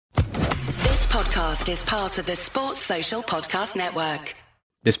podcast is part of the Sports Social Podcast Network.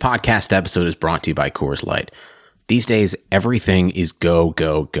 This podcast episode is brought to you by Coors Light. These days, everything is go,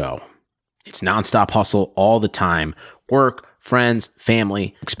 go, go. It's nonstop hustle all the time. Work, friends,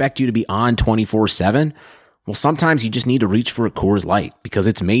 family expect you to be on 24/7. Well, sometimes you just need to reach for a Coors Light because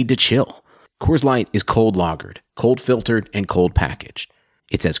it's made to chill. Coors Light is cold lagered, cold filtered, and cold packaged.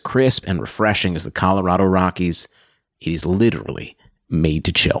 It's as crisp and refreshing as the Colorado Rockies. It is literally made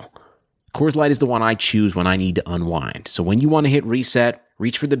to chill. Coors Light is the one I choose when I need to unwind. So when you want to hit reset,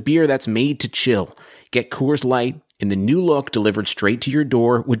 reach for the beer that's made to chill. Get Coors Light in the new look delivered straight to your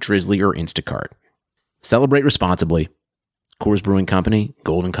door with Drizzly or Instacart. Celebrate responsibly. Coors Brewing Company,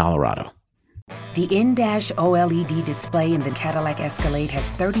 Golden, Colorado. The in-OLED display in the Cadillac Escalade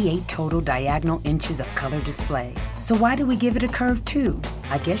has 38 total diagonal inches of color display. So why do we give it a curve too?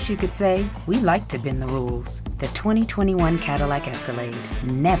 I guess you could say we like to bend the rules. The 2021 Cadillac Escalade.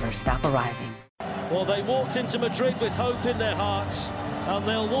 Never stop arriving. Well, they walked into Madrid with hope in their hearts, and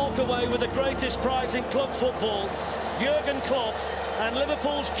they'll walk away with the greatest prize in club football. Jurgen Klopp and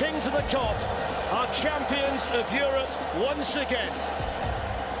Liverpool's king to the Kop are champions of Europe once again.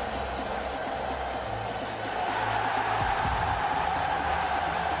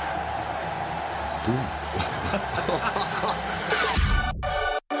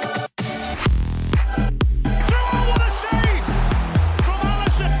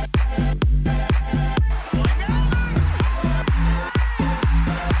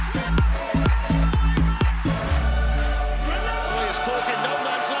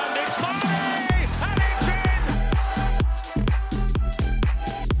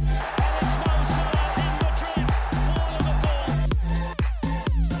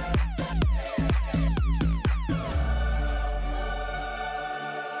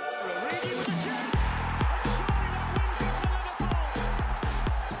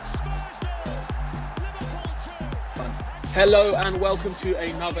 Hello and welcome to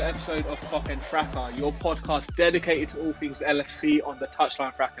another episode of KopEndFracas, your podcast dedicated to all things LFC on the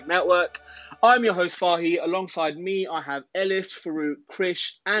Touchline Fracas network. I'm your host Fahi. Alongside me, I have Ellis, Farouk,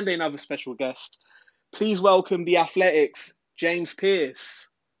 Krish, and another special guest. Please welcome the Athletics, James Pearce.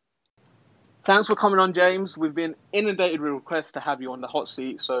 Thanks for coming on, James. We've been inundated with requests to have you on the hot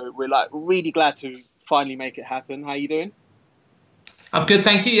seat, so we're really glad to finally make it happen. How you doing? I'm good,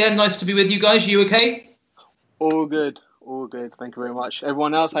 thank you. Yeah, nice to be with you guys. You okay? All good. All good. Thank you very much.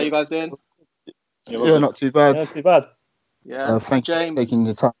 Everyone else, how you guys doing? Yeah, not too bad. Not too bad. Yeah. Thank you for taking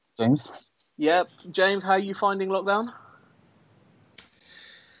the time, James. Yep. James, how are you finding lockdown?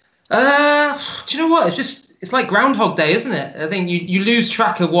 Do you know what? It's like Groundhog Day, isn't it? I think you lose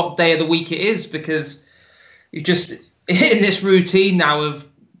track of what day of the week it is because you're just in this routine now of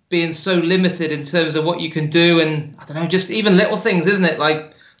being so limited in terms of what you can do, and I don't know, just even little things, isn't it?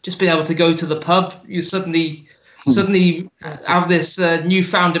 Like just being able to go to the pub, you suddenly have this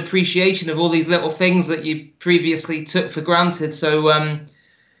newfound appreciation of all these little things that you previously took for granted. So,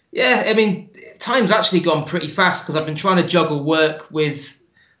 yeah, I mean, time's actually gone pretty fast because I've been trying to juggle work with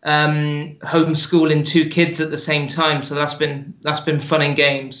homeschooling two kids at the same time. So that's been fun and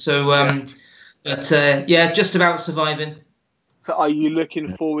games. So, yeah, just about surviving. So are you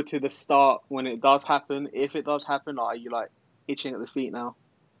looking forward to the start when it does happen, if it does happen, or are you like itching at the feet now?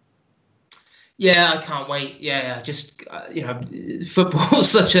 Yeah, I can't wait. Yeah, just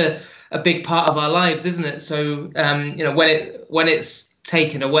football's such a big part of our lives, isn't it? So when it's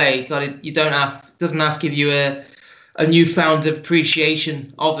taken away, God, doesn't have to give you a newfound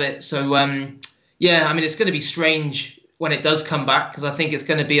appreciation of it. So yeah, I mean, it's going to be strange when it does come back because I think it's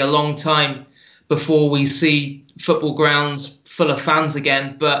going to be a long time before we see football grounds full of fans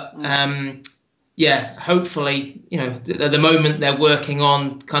again. But yeah, hopefully, at the moment they're working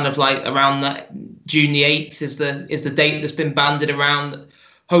on kind of like around that June the 8th is the date that's been banded around.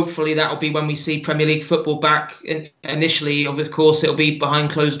 Hopefully that'll be when we see Premier League football back. Initially, of course, it'll be behind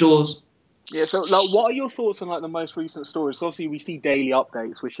closed doors. Yeah, so like, what are your thoughts on like the most recent stories? So obviously, we see daily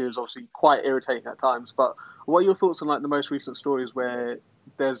updates, which is obviously quite irritating at times. But what are your thoughts on like the most recent stories where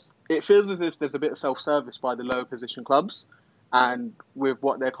it feels as if there's a bit of self-service by the lower position clubs? And with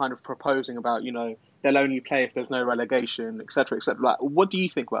what they're kind of proposing about, they'll only play if there's no relegation, etc., etc. Like, what do you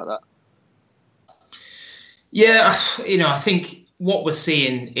think about that? Yeah, I think what we're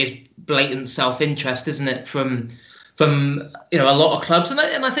seeing is blatant self-interest, isn't it, from a lot of clubs, and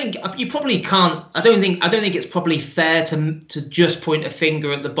I think you probably can't. I don't think it's probably fair to just point a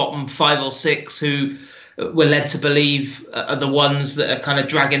finger at the bottom 5 or 6 who we're led to believe are the ones that are kind of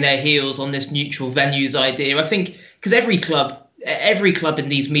dragging their heels on this neutral venues idea. I think because every club in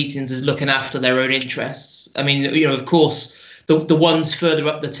these meetings is looking after their own interests. I mean, of course, the ones further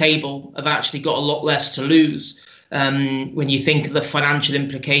up the table have actually got a lot less to lose. When you think of the financial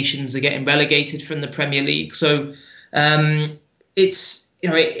implications of getting relegated from the Premier League, so it's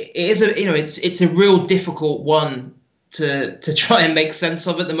a real difficult one to try and make sense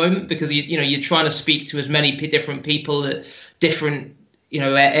of at the moment, because you're trying to speak to as many different people at different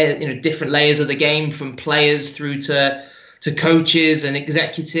different layers of the game, from players through to coaches and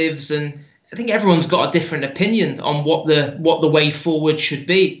executives, and I think everyone's got a different opinion on what the way forward should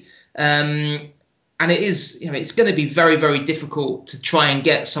be. And it is, it's going to be very, very difficult to try and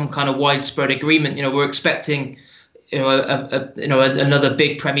get some kind of widespread agreement. We're expecting, another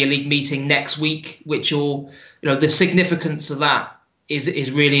big Premier League meeting next week, which will, the significance of that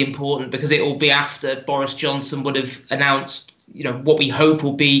is really important, because it will be after Boris Johnson would have announced, what we hope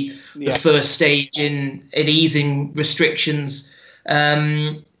will be the first stage in easing restrictions.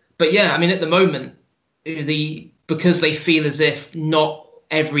 But yeah, at the moment, because they feel as if not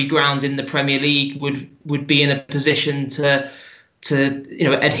every ground in the Premier League would be in a position to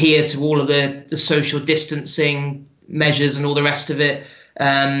adhere to all of the social distancing measures and all the rest of it.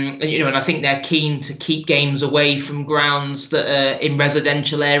 And I think they're keen to keep games away from grounds that are in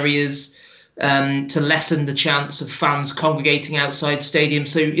residential areas, to lessen the chance of fans congregating outside stadiums.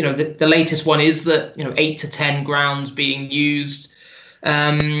 So, the latest one is that, 8 to 10 grounds being used.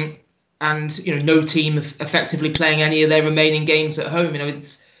 And no team effectively playing any of their remaining games at home.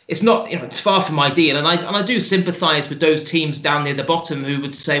 It's not, it's far from ideal, and I do sympathise with those teams down near the bottom who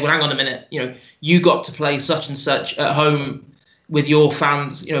would say, well, hang on a minute, you got to play such and such at home with your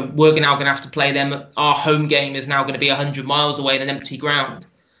fans. We're now going to have to play them. Our home game is now going to be 100 miles away in an empty ground.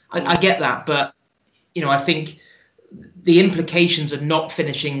 I get that, but I think the implications of not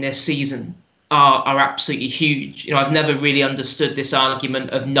finishing this season are absolutely huge. I've never really understood this argument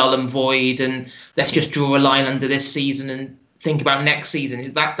of null and void and let's just draw a line under this season and think about next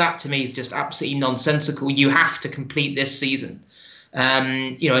season. That to me is just absolutely nonsensical. You have to complete this season,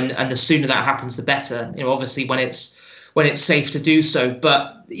 and the sooner that happens, the better. Obviously when it's safe to do so.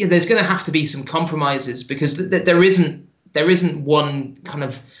 But there's going to have to be some compromises, because there isn't a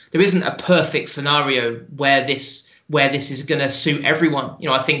perfect scenario where this is going to suit everyone.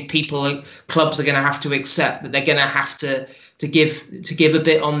 I think clubs are going to have to accept that they're going to have to give a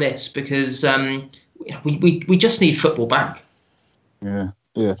bit on this, because we just need football back. Yeah.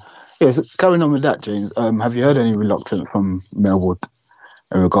 So carrying on with that, James, have you heard any reluctance from Melwood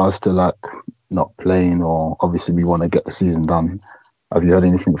in regards to not playing, or obviously we want to get the season done? Have you heard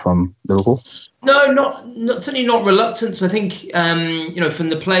anything from Liverpool? No, certainly not reluctance. I think from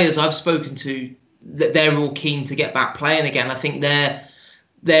the players I've spoken to, that they're all keen to get back playing again. I think their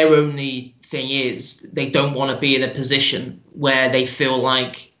only thing is they don't want to be in a position where they feel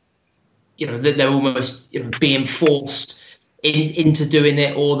like that they're almost being forced into doing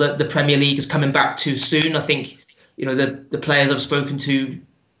it, or that the Premier League is coming back too soon. I think the players I've spoken to,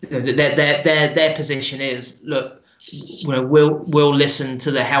 their position is, look, we'll listen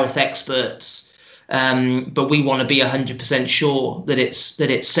to the health experts, but we want to be 100% sure that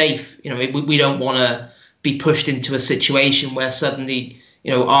it's safe. We don't want to be pushed into a situation where suddenly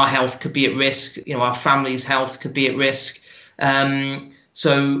our health could be at risk. Our family's health could be at risk.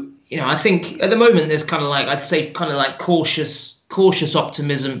 So I think at the moment there's I'd say cautious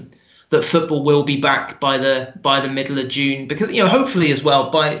optimism that football will be back by the middle of June, because hopefully as well,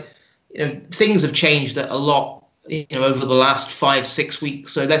 things have changed a lot over the last 5-6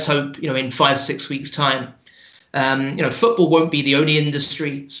 weeks. So let's hope in 5-6 weeks time, football won't be the only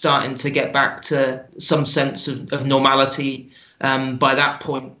industry starting to get back to some sense of normality by that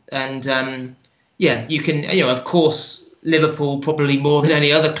point. And you can, of course, Liverpool, probably more than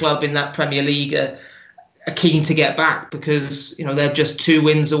any other club in that Premier League, are keen to get back, because they're just 2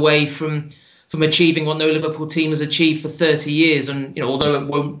 wins away from achieving what no Liverpool team has achieved for 30 years. And although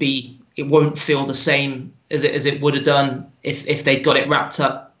it won't feel the same as it would have done if they'd got it wrapped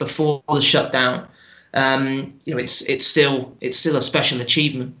up before the shutdown, it's still a special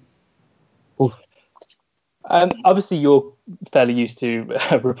achievement. Obviously, you're fairly used to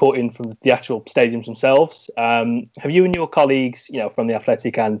reporting from the actual stadiums themselves. Have you and your colleagues, from the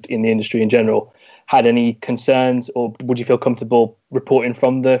Athletic and in the industry in general, had any concerns, or would you feel comfortable reporting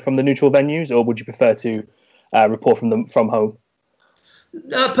from the neutral venues, or would you prefer to report from home?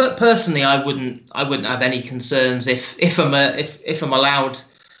 Personally, I wouldn't have any concerns if I'm allowed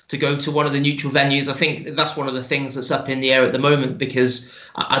to go to one of the neutral venues. I think that's one of the things that's up in the air at the moment, because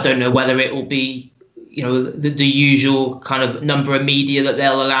I don't know whether it will be the usual kind of number of media that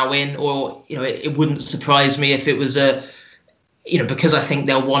they'll allow in, or it wouldn't surprise me if it was a because I think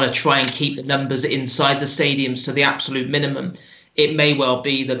they'll want to try and keep the numbers inside the stadiums to the absolute minimum, it may well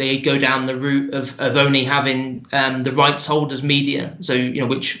be that they go down the route of only having the rights holders media, so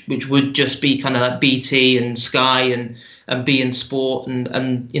which would just be kind of like BT and Sky and beIN Sport and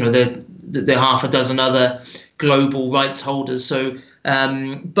the half a dozen other global rights holders. So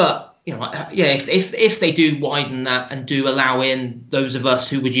but if they do widen that and do allow in those of us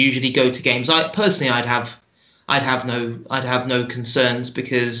who would usually go to games, I'd have no concerns,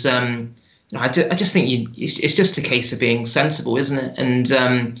 because I just think it's just a case of being sensible, isn't it? And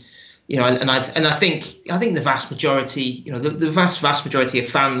I think the vast majority, the vast majority of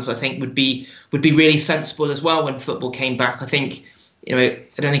fans, I think would be really sensible as well when football came back. I think, I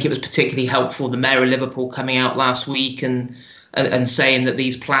don't think it was particularly helpful, the Mayor of Liverpool coming out last week and saying that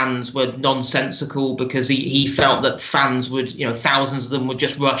these plans were nonsensical, because he felt that fans would, thousands of them would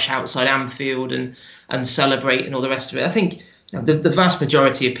just rush outside Anfield and celebrate and all the rest of it. I think the vast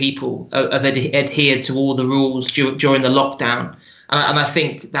majority of people have adhered to all the rules during the lockdown, and I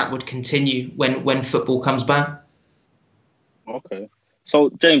think that would continue when football comes back. Okay, so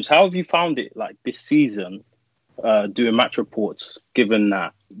James, how have you found it like this season, doing match reports, given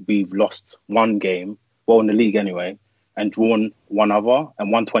that we've lost one game, well in the league anyway, and drawn one other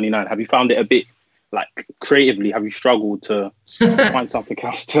and 129? Have you found it a bit like creatively? Have you struggled to find something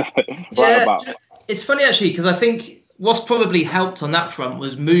else to write about? It's funny actually, because I think what's probably helped on that front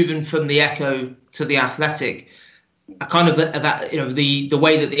was moving from the Echo to the Athletic. Kind of that the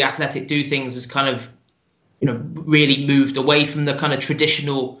way that the Athletic do things is kind of really moved away from the kind of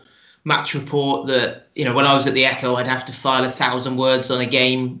traditional match report that when I was at the Echo, I'd have to file 1,000 words on a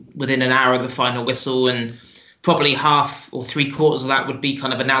game within an hour of the final whistle, and probably half or three quarters of that would be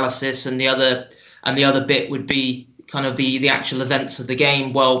kind of analysis, and the other bit would be kind of the actual events of the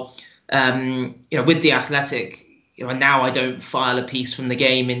game. Well, with the Athletic, now I don't file a piece from the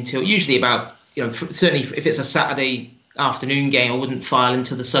game until usually about, certainly if it's a Saturday afternoon game, I wouldn't file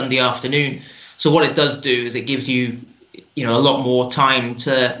until the Sunday afternoon. So what it does do is it gives you, a lot more time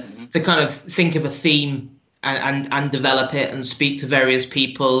to kind of think of a theme and develop it and speak to various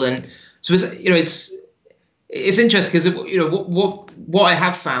people. And so it's interesting, because what I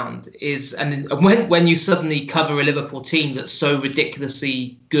have found is, and when you suddenly cover a Liverpool team that's so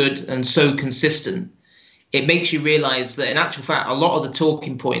ridiculously good and so consistent, it makes you realise that in actual fact, a lot of the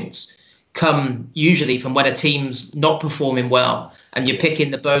talking points come usually from when a team's not performing well, and you're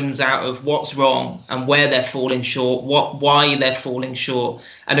picking the bones out of what's wrong and where they're falling short, why they're falling short.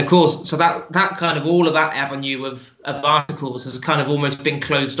 And of course, so that kind of all of that avenue of articles has kind of almost been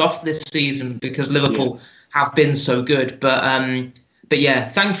closed off this season, because Liverpool have been so good. But yeah,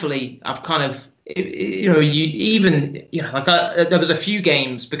 thankfully I've kind of, there was a few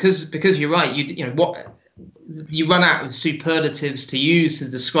games, because you're right, you run out of superlatives to use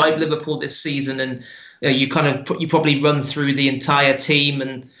to describe Liverpool this season, and you probably run through the entire team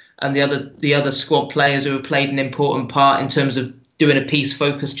and the other squad players who have played an important part in terms of doing a piece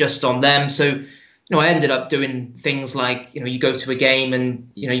focused just on them. So I ended up doing things like you go to a game and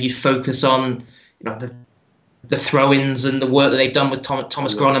you focus on the throw-ins and the work that they've done with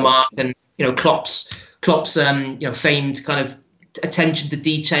Thomas Gronemark, and Klopp's famed kind of attention to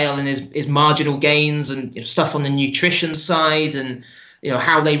detail and his marginal gains, and stuff on the nutrition side, and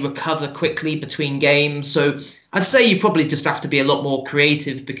how they recover quickly between games. So I'd say you probably just have to be a lot more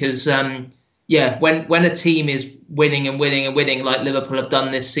creative, because when a team is winning and winning and winning like Liverpool have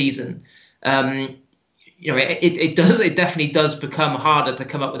done this season, it definitely does become harder to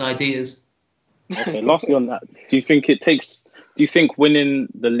come up with ideas. Okay, lastly on that, do you think winning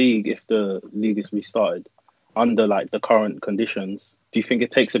the league, if the league is restarted under like the current conditions, do you think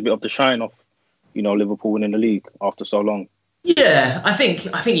it takes a bit of the shine off, Liverpool winning the league after so long? Yeah, I think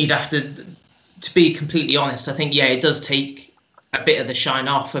you'd have to be completely honest. I think it does take a bit of the shine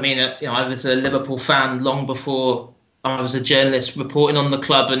off. I mean, I was a Liverpool fan long before I was a journalist reporting on the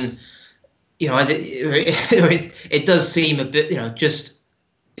club, and it does seem a bit just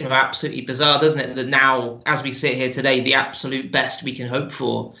absolutely bizarre, doesn't it, that now, as we sit here today, the absolute best we can hope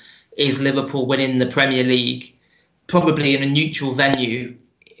for is Liverpool winning the Premier League, probably in a neutral venue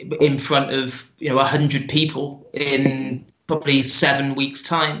in front of 100 people in probably 7 weeks'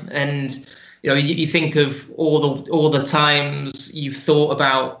 time. And you think of all the times you've thought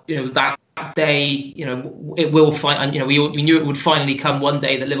about that day, it will find, and we knew it would finally come one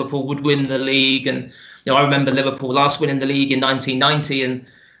day that Liverpool would win the league. And I remember Liverpool last winning the league in 1990, and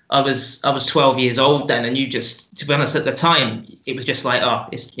I was 12 years old then, and to be honest, at the time, it was just like,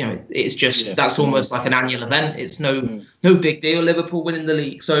 that's almost like an annual event. It's no big deal, Liverpool winning the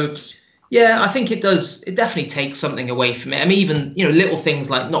league. So Yeah, I think it does. It definitely takes something away from it. I mean, even little things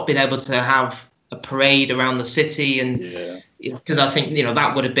like not being able to have a parade around the city, and because I think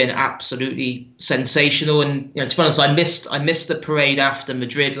that would have been absolutely sensational. And to be honest, I missed the parade after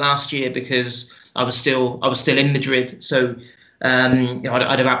Madrid last year because I was still in Madrid. So I'd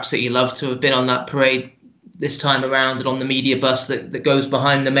have absolutely loved to have been on that parade this time around and on the media bus that goes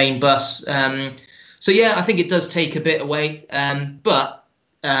behind the main bus. So yeah, I think it does take a bit away, but.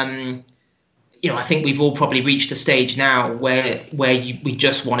 I think we've all probably reached a stage now where we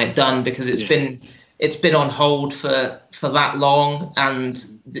just want it done because it's been on hold for that long, and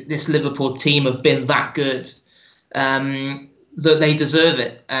this Liverpool team have been that good that they deserve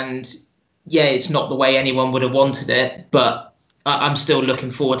it. And yeah, it's not the way anyone would have wanted it, but I'm still looking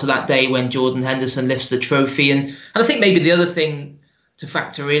forward to that day when Jordan Henderson lifts the trophy. And I think maybe the other thing to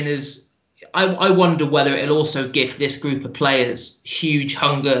factor in is I wonder whether it'll also give this group of players huge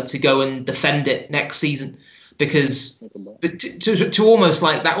hunger to go and defend it next season, because to almost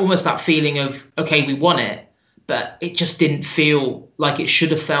that feeling of, okay, we won it, but it just didn't feel like it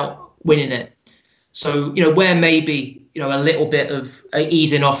should have felt winning it. So, where maybe, a little bit of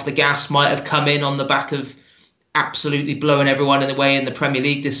easing off the gas might have come in on the back of absolutely blowing everyone away in the Premier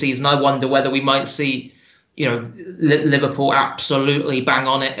League this season, I wonder whether we might see Liverpool absolutely bang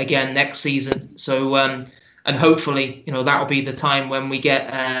on it again next season. So and hopefully that'll be the time when we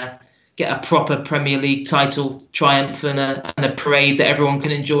get a proper Premier League title triumph and a parade that everyone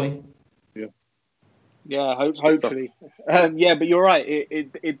can enjoy. Hopefully. But you're right,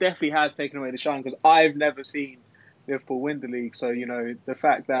 it definitely has taken away the shine, because I've never seen Liverpool win the league. So the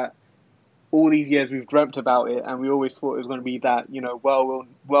fact that all these years we've dreamt about it, and we always thought it was going to be that,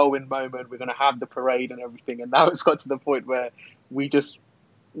 whirlwind moment. We're going to have the parade and everything. And now it's got to the point where we just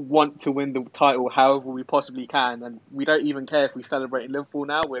want to win the title however we possibly can. And we don't even care if we celebrate in Liverpool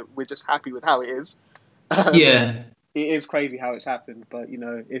now. We're just happy with how it is. It is crazy how it's happened, but,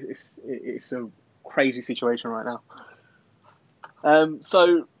 it's a crazy situation right now.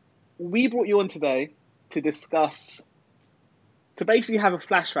 So we brought you on today to basically have a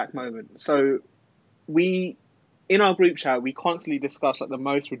flashback moment. So in our group chat, we constantly discuss the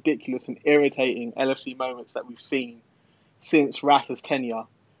most ridiculous and irritating LFC moments that we've seen since Rafa's tenure.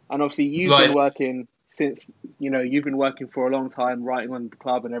 And obviously you've been working since, you've been working for a long time, writing on the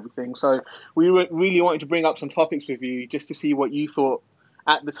club and everything. So we really wanted to bring up some topics with you just to see what you thought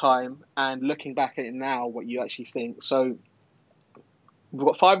at the time, and looking back at it now, what you actually think. So we've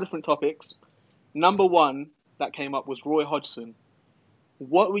got 5 different topics. Number 1 that came up was Roy Hodgson.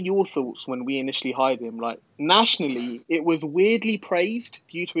 What were your thoughts when we initially hired him? Nationally, it was weirdly praised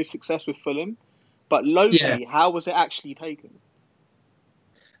due to his success with Fulham, but locally, how was it actually taken?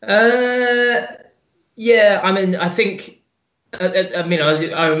 I think,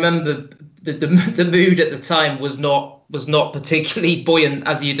 I remember the mood at the time was not particularly buoyant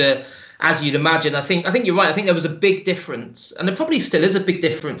as you'd imagine. I think you're right. I think there was a big difference, and there probably still is a big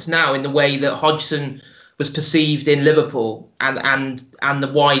difference now in the way that Hodgson was perceived in Liverpool and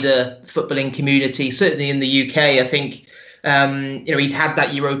the wider footballing community. Certainly in the UK, I think he'd had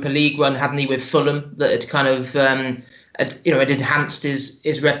that Europa League run, hadn't he, with Fulham, that had kind of had enhanced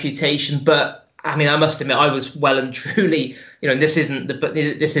his reputation. But I must admit, I was well and truly, this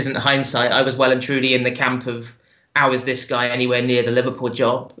isn't hindsight. I was well and truly in the camp of, how is this guy anywhere near the Liverpool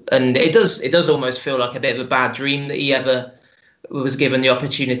job? And it does almost feel like a bit of a bad dream that he ever was given the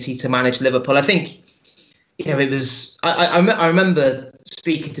opportunity to manage Liverpool. I think, it was. I remember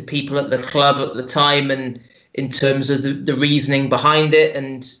speaking to people at the club at the time, and in terms of the reasoning behind it,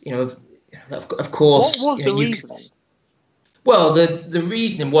 and of course, what was the reasoning? Well, the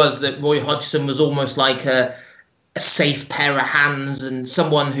reasoning was that Roy Hodgson was almost like a safe pair of hands, and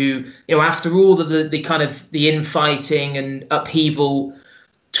someone who, after all the kind of the infighting and upheaval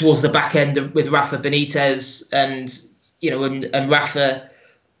towards the back end with Rafa Benitez, and Rafa,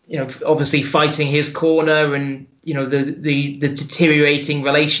 obviously fighting his corner, and the deteriorating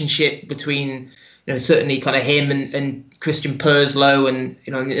relationship between certainly kind of him and Christian Purslow, and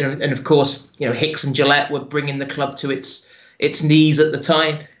of course Hicks and Gillette were bringing the club to its knees at the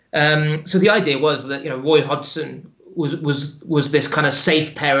time. So the idea was that Roy Hodgson was this kind of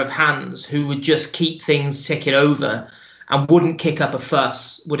safe pair of hands who would just keep things ticking over and wouldn't kick up a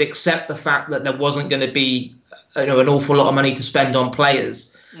fuss, would accept the fact that there wasn't going to be an awful lot of money to spend on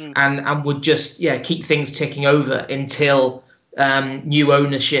players, and would just keep things ticking over until new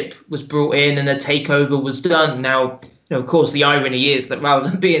ownership was brought in and a takeover was done. Now, of course, the irony is that rather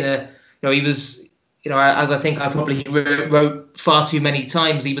than being he was, as I think I probably wrote far too many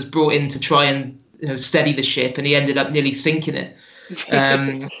times, he was brought in to try and steady the ship, and he ended up nearly sinking it.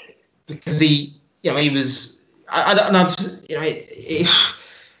 because he was. I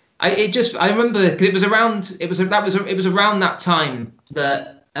remember because it was around that time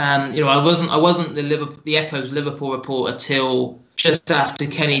that I wasn't the Echo's Liverpool reporter till just after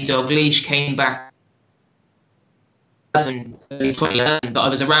Kenny Dalglish came back in 2011, but I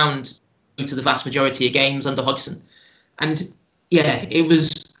was around to the vast majority of games under Hodgson, and it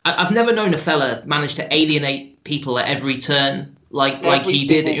was. I've never known a fella manage to alienate people at every turn like he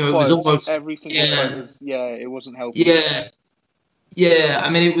did. It was almost every single quote was, it wasn't helpful. I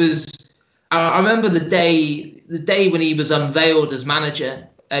mean, it was. I remember the day when he was unveiled as manager,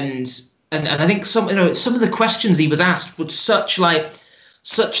 and I think some of the questions he was asked were such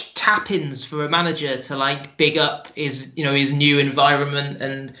tap-ins for a manager to big up his new environment.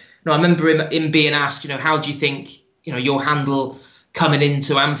 And I remember him being asked, how do you think you'll handle coming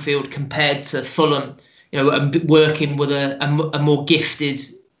into Anfield compared to Fulham, and working with a more gifted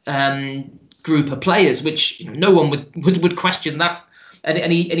group of players, which no one would question that.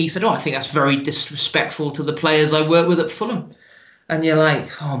 And he said, I think that's very disrespectful to the players I work with at Fulham. And you're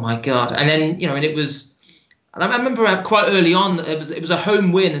like, oh my God. And then, and it was, and I remember quite early on, it was a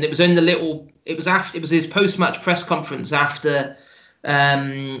home win, and it was in it was his post-match press conference after,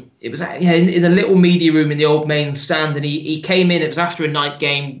 it was in the little media room in the old main stand, and he came in. It was after a night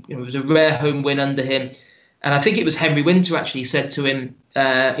game. It was a rare home win under him, and I think it was Henry Winter actually said to him,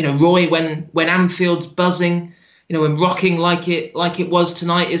 Roy, when Anfield's buzzing, and rocking like it was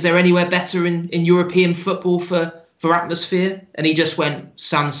tonight, is there anywhere better in European football for atmosphere? And he just went,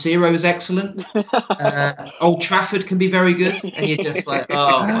 San Siro is excellent. Old Trafford can be very good, and you're just like,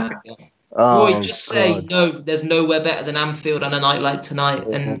 oh my God. Roy, just say no. There's nowhere better than Anfield on a night like tonight,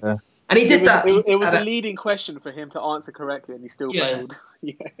 and he did that. It was a leading question for him to answer correctly, and he still failed.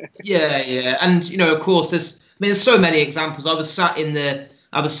 And of course, there's so many examples. I was sat in the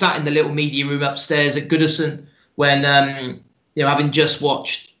little media room upstairs at Goodison when having just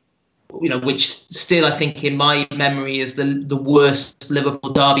watched, which still I think in my memory is the worst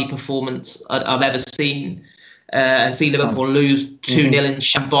Liverpool derby performance I've ever seen. And see Liverpool lose 2-0 in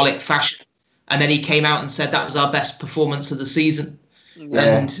shambolic fashion, and then he came out and said that was our best performance of the season.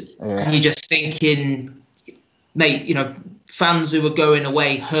 And you're just thinking, mate, fans who were going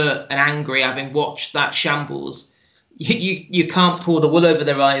away hurt and angry having watched that shambles, you can't pull the wool over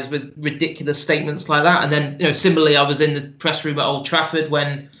their eyes with ridiculous statements like that. And then similarly, I was in the press room at Old Trafford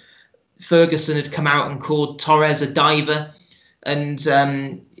when Ferguson had come out and called Torres a diver. And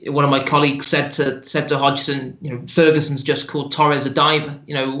one of my colleagues said to Hodgson, Ferguson's just called Torres a diver.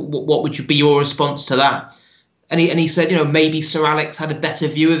 What would be your response to that? And he said, maybe Sir Alex had a better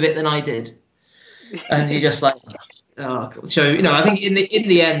view of it than I did. And you're just like, oh. So I think in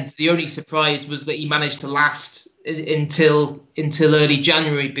the end, the only surprise was that he managed to last until early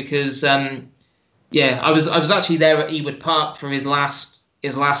January, because I was actually there at Ewood Park for his last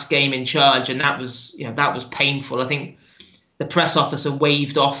game in charge, and that was painful. I think the press officer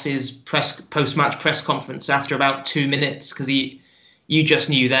waved off his post-match press conference after about 2 minutes, because you just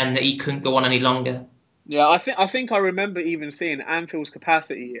knew then that he couldn't go on any longer. Yeah, I think I remember even seeing Anfield's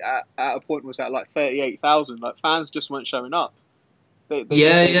capacity at a point was at 38,000. Fans just weren't showing up. They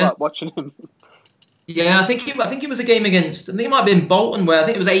gave up watching him. Yeah, I think it was a game against. I think it might have been Bolton, where I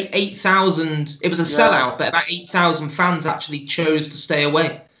think it was 8,000. It was a sellout, but about 8,000 fans actually chose to stay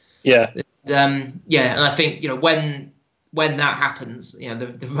away. Yeah. And I think when that happens,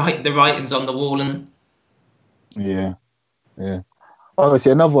 the writing's on the wall, and yeah.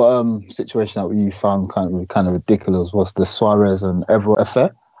 Obviously, another situation that we found kind of ridiculous was the Suarez and Evra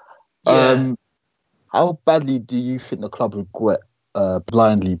affair. Yeah. How badly do you think the club regret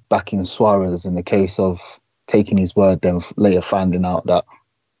blindly backing Suarez in the case of taking his word, then later finding out that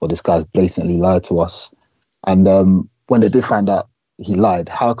this guy's blatantly lied to us? And when they did find out he lied,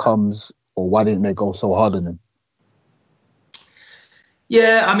 how comes, or why didn't they go so hard on him?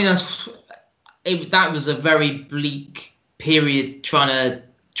 Yeah, I mean, that was a very bleak period trying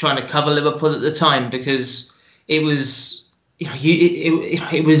to cover Liverpool at the time, because it was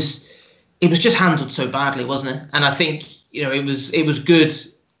it was just handled so badly, wasn't it? And I think it was good,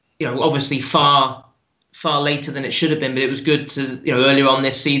 obviously far later than it should have been, but it was good to earlier on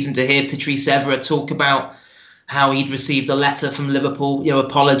this season to hear Patrice Evra talk about how he'd received a letter from Liverpool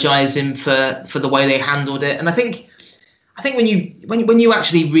apologising for the way they handled it. And I think when you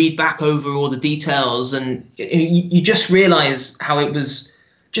actually read back over all the details, and you just realise how it was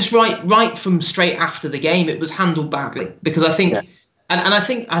just right from straight after the game, it was handled badly, because I think, and I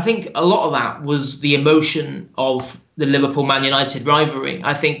think a lot of that was the emotion of the Liverpool Man United rivalry.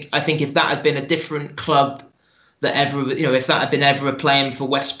 I think if that had been a different club that Evra, if that had been Evra playing for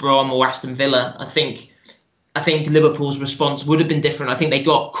West Brom or Aston Villa, I think Liverpool's response would have been different. I think they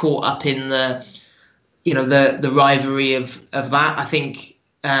got caught up in the rivalry of that. I think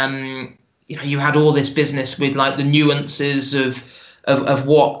you had all this business with like the nuances of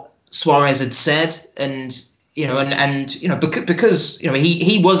what Suarez had said, and because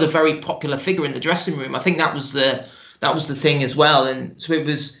he was a very popular figure in the dressing room. I think that was the thing as well, and so it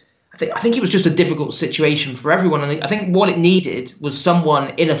was. I think it was just a difficult situation for everyone. And I think what it needed was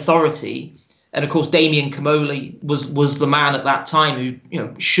someone in authority. And of course, Damien Comolli was the man at that time who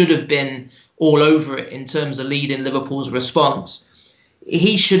should have been all over it in terms of leading Liverpool's response.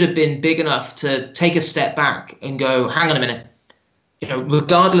 He should have been big enough to take a step back and go, hang on a minute,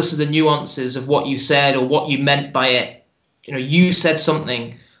 regardless of the nuances of what you said or what you meant by it, you said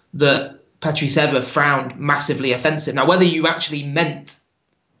something that Patrice Evra found massively offensive. Now, whether you actually meant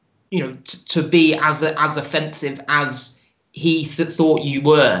to be as offensive as he thought you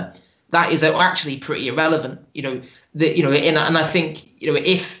were, that is actually pretty irrelevant. And I think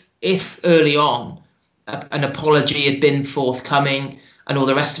if early on an apology had been forthcoming and all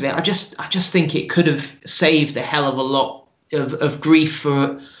the rest of it, I just think it could have saved a hell of a lot of grief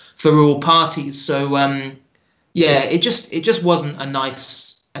for all parties. So it just wasn't a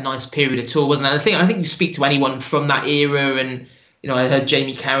nice period at all, wasn't it? I think you speak to anyone from that era, and I heard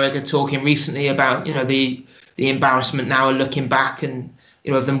Jamie Carragher talking recently about the embarrassment now looking back, and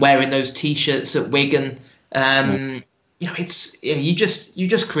of them wearing those T-shirts at Wigan. It's you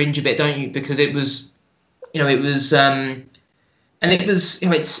just cringe a bit, don't you? Because it was it's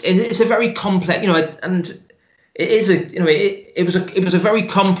a very complex, and it is it was a very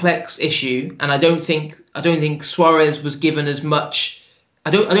complex issue, and I don't think Suarez was given as much. I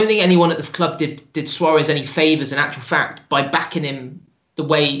don't think anyone at the club did Suarez any favours in actual fact by backing him the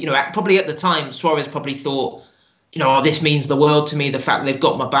way, probably at the time Suarez probably thought, this means the world to me, the fact that they've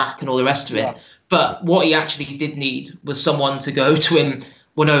got my back and all the rest of it. Yeah. But what he actually did need was someone to go to him,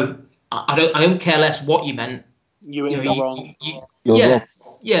 well, no, I don't care less what you meant. You ain't wrong. Yeah,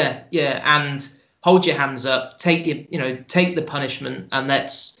 and hold your hands up, take the punishment, and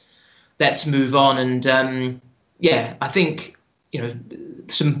let's move on. And I think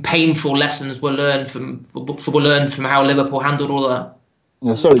some painful lessons were learned from how Liverpool handled all that.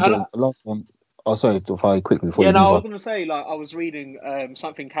 Yeah, sorry, John. The last one. Oh, sorry, to fire quickly before you move on. I was going to say, I was reading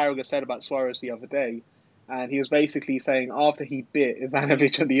something Carragher said about Suarez the other day, and he was basically saying after he bit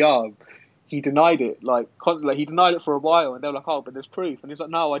Ivanovic on the arm, he denied it, constantly. He denied it for a while, and they were like, "Oh, but there's proof." And he's like,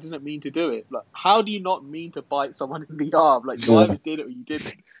 "No, I didn't mean to do it." How do you not mean to bite someone in the arm? You either did it or you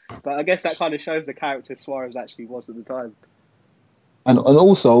didn't. But I guess that kind of shows the character Suarez actually was at the time. And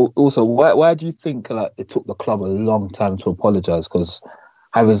also, why do you think it took the club a long time to apologise? Because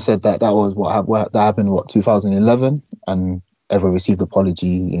having said that, that was what happened 2011, and Evra received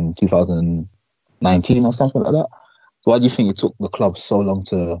apology in 2019 or something like that. So why do you think it took the club so long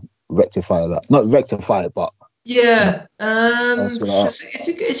to rectify that? Not rectify it, but it's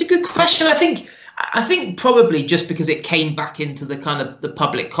a good question. I think probably just because it came back into the kind of the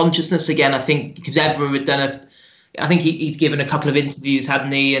public consciousness again. I think because Evra had done I think he'd given a couple of interviews,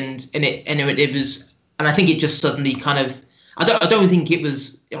 hadn't he? And it was, and I think it just suddenly kind of, I don't think it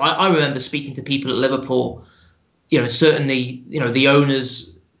was. I remember speaking to people at Liverpool, certainly, the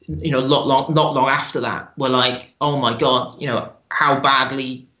owners, not long after that were like, oh my God, how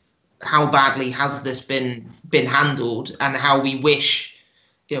badly has this been handled, and how we wish,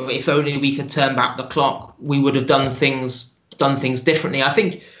 if only we could turn back the clock, we would have done things differently. I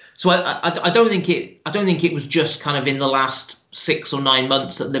think. So I don't think it was just kind of in the last 6 or 9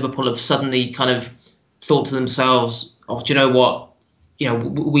 months that Liverpool have suddenly kind of thought to themselves, oh, do you know what?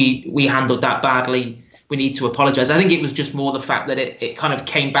 We handled that badly. We need to apologise. I think it was just more the fact that it kind of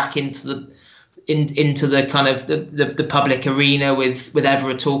came back into the kind of the public arena with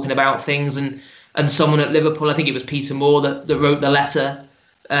Evra talking about things, and someone at Liverpool, I think it was Peter Moore that wrote the letter,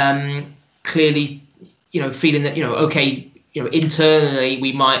 clearly, feeling that, okay, internally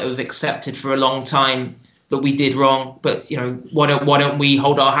we might have accepted for a long time that we did wrong, but why don't we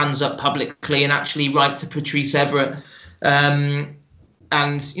hold our hands up publicly and actually write to Patrice Evra, and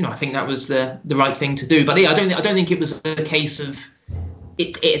I think that was the right thing to do. But I don't think it was a case of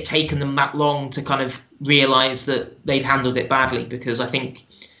it had taken them that long to kind of realise that they'd handled it badly, because I think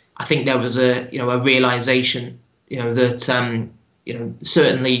there was a realisation that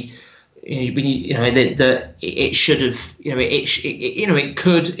certainly. That it should have,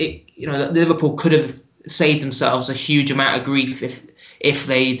 Liverpool could have saved themselves a huge amount of grief if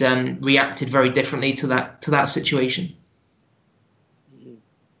they'd reacted very differently to that situation.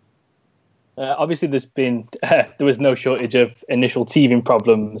 Obviously, there was no shortage of initial teething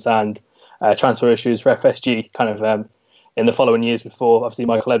problems and transfer issues for FSG kind of in the following years before. Obviously,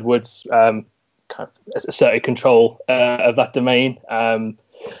 Michael Edwards kind of asserted control of that domain. And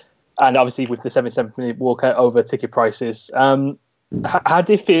obviously, with the 77-minute walkout over ticket prices, how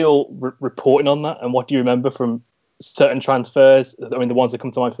do you feel reporting on that? And what do you remember from certain transfers? I mean, the ones that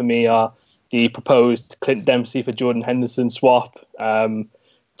come to mind for me are the proposed Clint Dempsey for Jordan Henderson swap.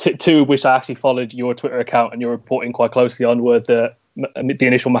 Two, which I actually followed your Twitter account and you're reporting quite closely on, were the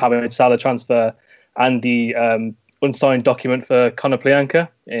initial Mohamed Salah transfer and the unsigned document for Conor Plianka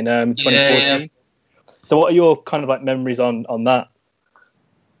in 2014. Yeah. So what are your kind of like memories on that?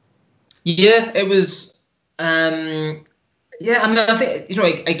 Yeah, it was. Yeah, I mean, I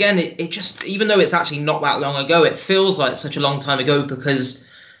think, again, it just, even though it's actually not that long ago, it feels like such a long time ago because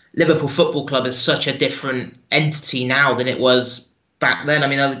Liverpool Football Club is such a different entity now than it was back then. I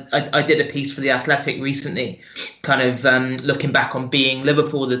mean, I did a piece for The Athletic recently, kind of looking back on Being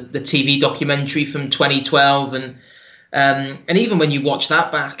Liverpool, the TV documentary from 2012, and even when you watch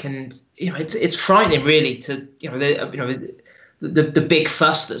that back, and it's frightening really to the big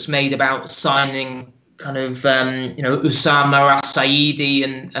fuss that's made about signing kind of Usama As-Saidi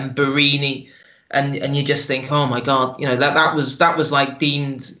and Barini, and you just think, oh my God, that was like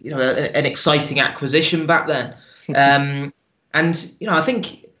deemed an exciting acquisition back then. And I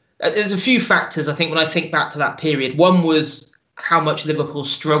think there's a few factors. I think when I think back to that period, one was how much Liverpool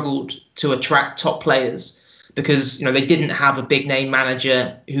struggled to attract top players because they didn't have a big name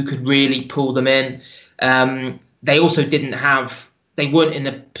manager who could really pull them in. They also they weren't in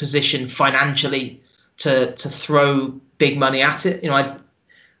a position financially to throw big money at it.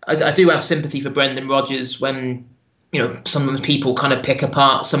 I do have sympathy for Brendan Rodgers when some of the people kind of pick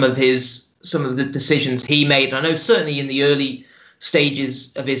apart some of the decisions he made. I know certainly in the early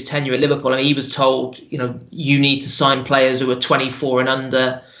stages of his tenure at Liverpool, he was told, you need to sign players who are 24 and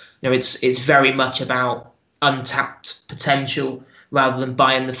under. It's very much about untapped potential rather than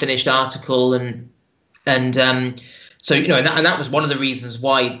buying the finished article. So, and that was one of the reasons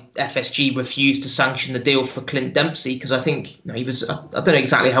why FSG refused to sanction the deal for Clint Dempsey, because I think he was, I don't know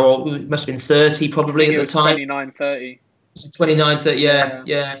exactly how old, he must have been 30 probably at the time. 29, 30. 29, 30,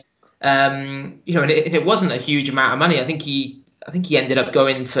 yeah. And it wasn't a huge amount of money. I think he ended up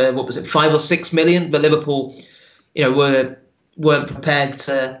going for, what was it, 5 or 6 million, but Liverpool, weren't prepared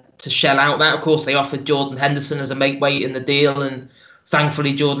to shell out that. Of course, they offered Jordan Henderson as a make weight in the deal, and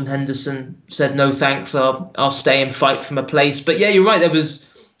thankfully Jordan Henderson said no thanks, I'll stay and fight for my place. But yeah, you're right, there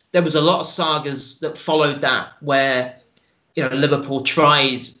was a lot of sagas that followed that where Liverpool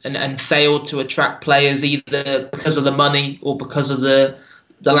tried and failed to attract players either because of the money or because of the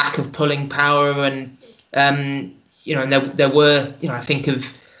lack of pulling power, and there were, I think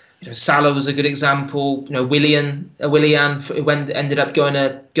of, Salah was a good example. Willian who ended up going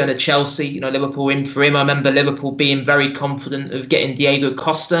to Chelsea. Liverpool in for him. I remember Liverpool being very confident of getting Diego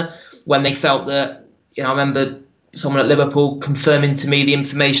Costa when they felt that. I remember someone at Liverpool confirming to me the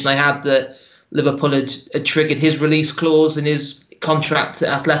information I had that Liverpool had triggered his release clause in his contract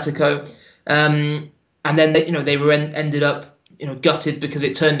at Atletico, and then they were ended up gutted because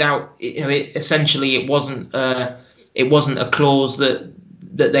it turned out essentially it wasn't a clause that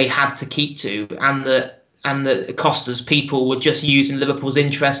they had to keep to, and that Costa's people were just using Liverpool's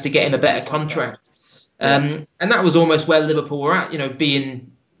interest to get him a better contract. And that was almost where Liverpool were at,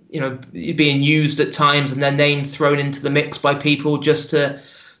 being used at times and their name thrown into the mix by people just to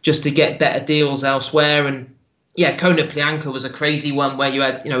get better deals elsewhere. And yeah, Conor Plianka was a crazy one where you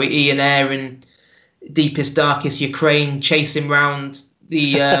had Ian Ayre in deepest, darkest Ukraine chasing round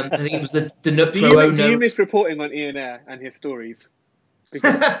the I think it was the Dnipro. Do you miss reporting on Ian Ayre and his stories?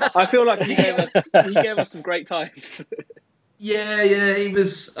 Because I feel like he gave us some great times. Yeah, he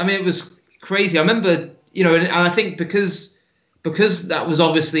was. I mean, it was crazy. I remember, and I think because that was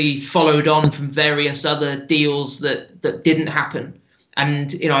obviously followed on from various other deals that didn't happen,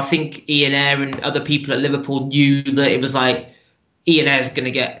 and I think Ian Ayre and other people at Liverpool knew that it was like Ian Ayre's going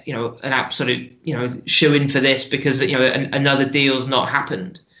to get an absolute shoe in for this because another deal's not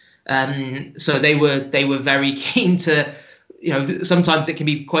happened. So they were very keen to. Sometimes it can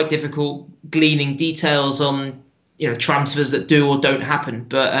be quite difficult gleaning details on, transfers that do or don't happen.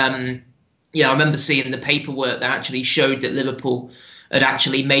 But, I remember seeing the paperwork that actually showed that Liverpool had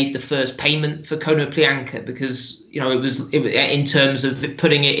actually made the first payment for Conor Plianka because, it was in terms of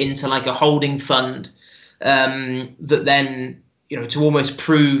putting it into like a holding fund that then, to almost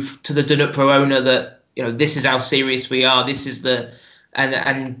prove to the Dnipro owner that, this is how serious we are. This is the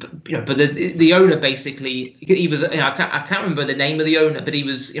And but the owner basically, he was, I can't remember the name of the owner, but he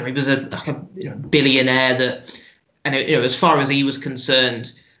was a billionaire that, and as far as he was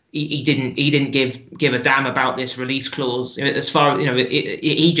concerned, he didn't give a damn about this release clause. As far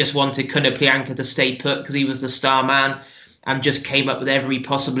he just wanted Konoplyanka to stay put because he was the star man, and just came up with every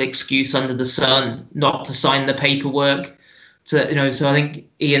possible excuse under the sun not to sign the paperwork. So I think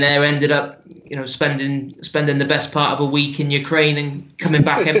Ian Ayre ended up spending the best part of a week in Ukraine and coming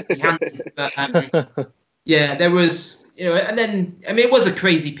back empty-handed. But there was and then it was a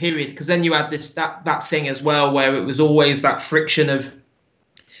crazy period, because then you had that thing as well where it was always that friction of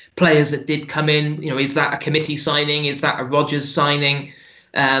players that did come in. Is that a committee signing? Is that a Rodgers signing?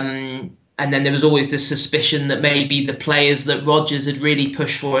 And then there was always this suspicion that maybe the players that Rodgers had really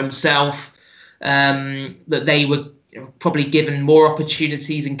pushed for himself, that they were probably given more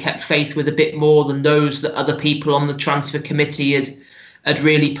opportunities and kept faith with a bit more than those that other people on the transfer committee had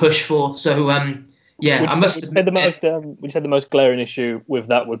really pushed for. So I must say the most glaring issue with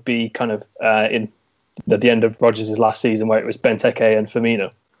that would be kind of at the end of Rodgers' last season, where it was Benteke and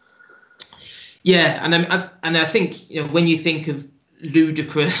Firmino. Yeah, and I think when you think of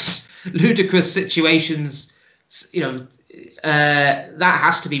ludicrous situations, that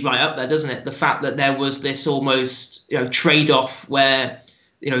has to be right up there, doesn't it? The fact that there was this almost trade-off where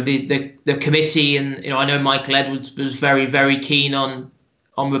the committee, and I know Michael Edwards was very, very keen on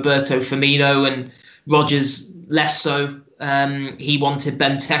Roberto Firmino, and Rodgers less so. He wanted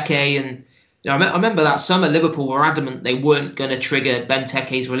Benteke, and I remember that summer Liverpool were adamant they weren't going to trigger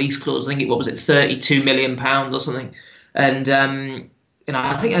Benteke's release clause. I think what was it, £32 million or something, and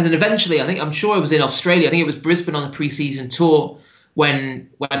I think, and then eventually, I'm sure it was in Australia. I think it was Brisbane on the pre-season tour when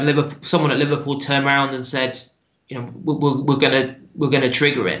someone at Liverpool turned around and said, we're gonna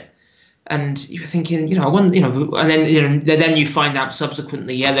trigger it. And you're thinking, and then you find out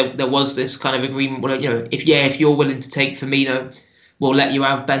subsequently, there was this kind of agreement. Well, if you're willing to take Firmino, we'll let you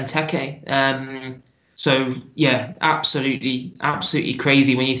have Benteke. So yeah, absolutely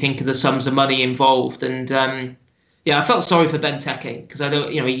crazy when you think of the sums of money involved. And I felt sorry for Benteke, because I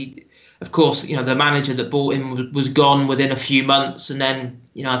don't, of course, the manager that bought him was gone within a few months, and then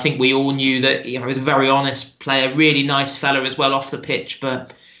I think we all knew that he was a very honest player, really nice fella as well off the pitch,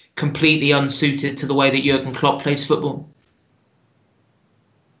 but completely unsuited to the way that Jurgen Klopp plays football.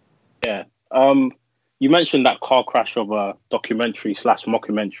 Yeah. You mentioned that car crash of a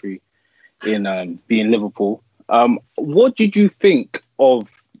documentary/mockumentary in being Liverpool. What did you think of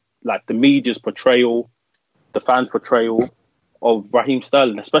the media's portrayal, the fans' portrayal of Raheem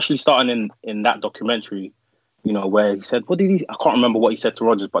Sterling, especially starting in that documentary, where he said, I can't remember what he said to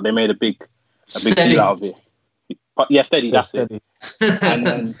Rodgers, but they made a big deal out of it. But yeah, steady, that's steady. It. And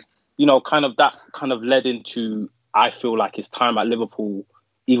then, that kind of led into, I feel like, his time at Liverpool.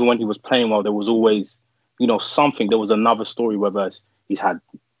 Even when he was playing well, there was always, something. There was another story, whether he's had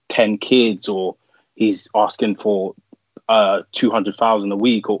 10 kids or he's asking for 200,000 a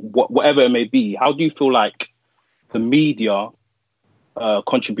week or whatever it may be. How do you feel like the media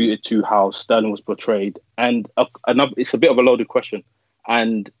contributed to how Sterling was portrayed? And it's a bit of a loaded question.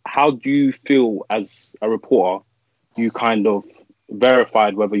 And how do you feel as a reporter you kind of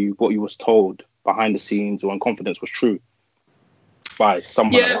verified whether what you was told behind the scenes or in confidence was true by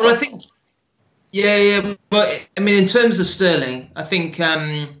someone? Yeah, well, I think, but I mean, in terms of Sterling, I think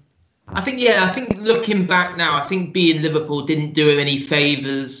looking back now, I think being Liverpool didn't do him any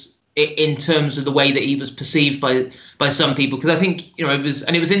favours in terms of the way that he was perceived by some people, because I think it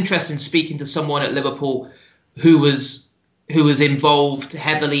was interesting speaking to someone at Liverpool who was involved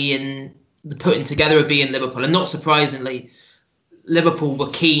heavily in the putting together of being Liverpool, and not surprisingly, Liverpool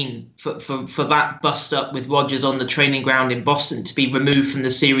were keen for that bust up with Rodgers on the training ground in Boston to be removed from the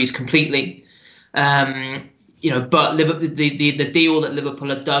series completely. But the deal that Liverpool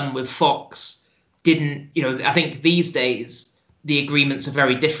had done with Fox didn't. I think these days the agreements are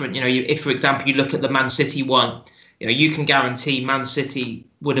very different. If for example you look at the Man City one, you can guarantee Man City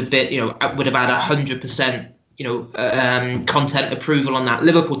would have had 100%. Content approval on that.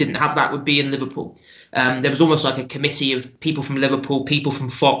 Liverpool didn't have that with being Liverpool. There was almost like a committee of people from Liverpool, people from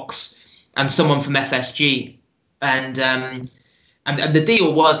Fox, and someone from FSG. And the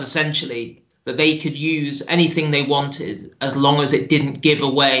deal was essentially that they could use anything they wanted as long as it didn't give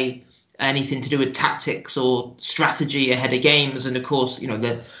away anything to do with tactics or strategy ahead of games. And of course,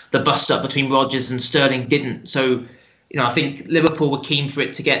 the bust up between Rodgers and Sterling didn't. So I think Liverpool were keen for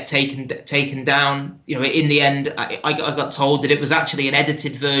it to get taken down. In the end, I got told that it was actually an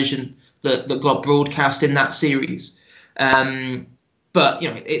edited version that got broadcast in that series. But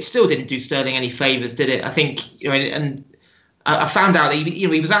it still didn't do Sterling any favours, did it? I think, and I found out that he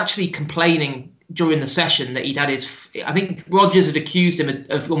was actually complaining during the session that he'd had I think Rodgers had accused him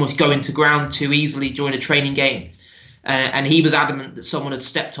of almost going to ground too easily during a training game, and he was adamant that someone had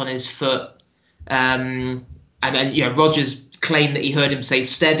stepped on his foot. And then Rodgers claimed that he heard him say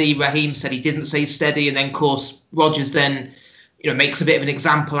steady. Raheem said he didn't say steady, and then of course Rodgers then makes a bit of an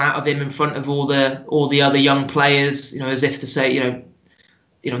example out of him in front of all the other young players, as if to say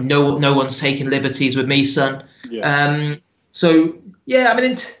no one's taking liberties with me, son. Yeah. So yeah, I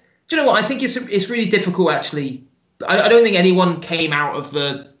mean, do you know what? I think it's really difficult actually. I don't think anyone came out of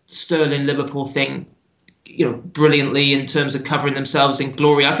the Sterling Liverpool thing brilliantly in terms of covering themselves in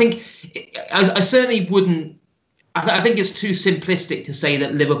glory. I think I certainly wouldn't. I think it's too simplistic to say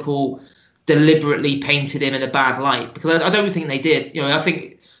that Liverpool deliberately painted him in a bad light, because I don't think they did. I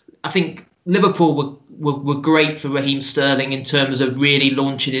think Liverpool were great for Raheem Sterling in terms of really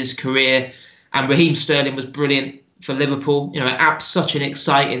launching his career, and Raheem Sterling was brilliant for Liverpool. Such an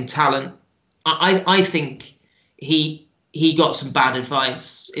exciting talent. I think he got some bad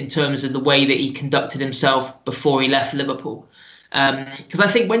advice in terms of the way that he conducted himself before he left Liverpool. Because I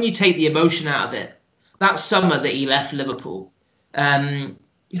think when you take the emotion out of it, that summer that he left Liverpool,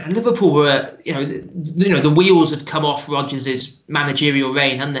 Liverpool were, the wheels had come off Rodgers' managerial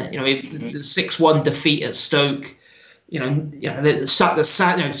reign, hadn't it? The 6-1 defeat at Stoke,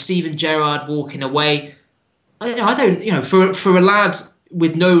 Steven Gerrard walking away. I don't, for a lad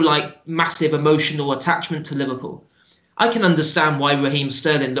with no massive emotional attachment to Liverpool, I can understand why Raheem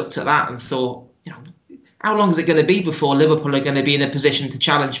Sterling looked at that and thought, how long is it going to be before Liverpool are going to be in a position to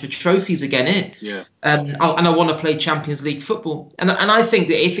challenge for trophies again here? Yeah. And I want to play Champions League football. And I think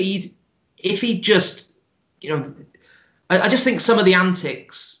that if he just, I just think some of the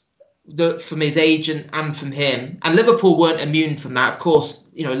antics that from his agent and from him, and Liverpool weren't immune from that. Of course,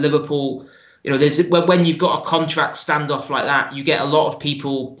 Liverpool, there's when you've got a contract standoff like that, you get a lot of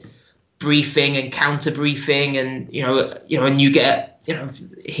people briefing and counter briefing, and and you get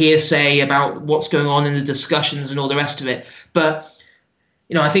hearsay about what's going on in the discussions and all the rest of it. But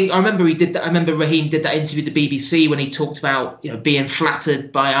I remember Raheem did that interview with the BBC when he talked about being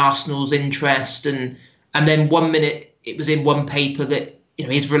flattered by Arsenal's interest, and then one minute it was in one paper that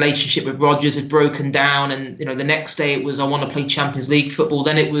his relationship with Rodgers had broken down, and the next day it was, I want to play Champions League football.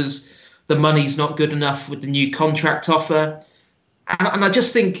 Then it was, the money's not good enough with the new contract offer, and I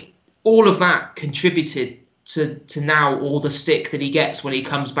just think all of that contributed to now all the stick that he gets when he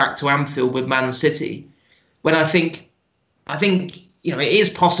comes back to Anfield with Man City. When I think it is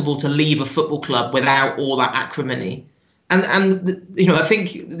possible to leave a football club without all that acrimony. And I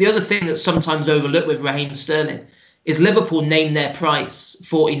think the other thing that's sometimes overlooked with Raheem Sterling is Liverpool named their price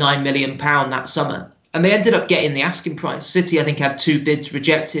 £49 million that summer, and they ended up getting the asking price. City, I think, had 2 bids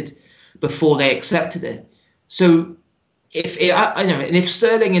rejected before they accepted it. So if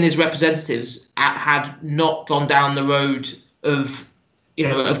Sterling and his representatives had not gone down the road of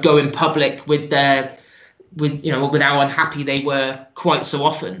going public with how unhappy they were quite so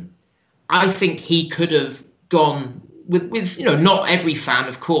often, I think he could have gone with not every fan,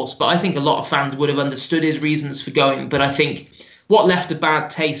 of course, but I think a lot of fans would have understood his reasons for going. But I think what left a bad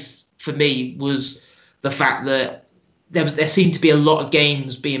taste for me was the fact that there seemed to be a lot of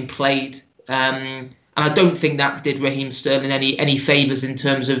games being played. And I don't think that did Raheem Sterling any favours in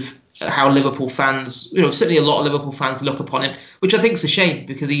terms of how Liverpool fans, certainly a lot of Liverpool fans look upon him, which I think is a shame,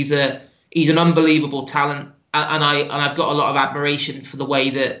 because he's an unbelievable talent, and I've got a lot of admiration for the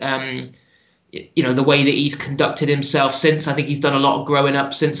way that he's conducted himself since. I think he's done a lot of growing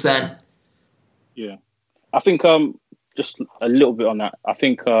up since then. Yeah, I think just a little bit on that. I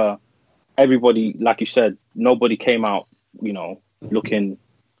think everybody, like you said, nobody came out looking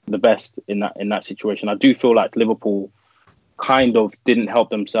the best in that situation. I do feel like Liverpool kind of didn't help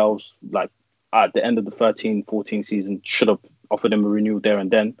themselves. Like at the end of the 13-14 season, should have offered him a renewal there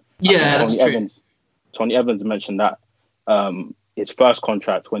and then. Yeah, that's true. Tony Evans mentioned that his first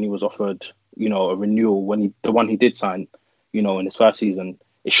contract, when he was offered a renewal, the one he did sign in his first season,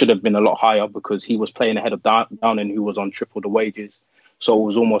 it should have been a lot higher, because he was playing ahead of Downing, who was on triple the wages. So it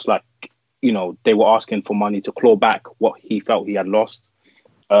was almost like they were asking for money to claw back what he felt he had lost.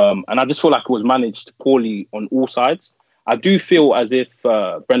 And I just feel like it was managed poorly on all sides. I do feel as if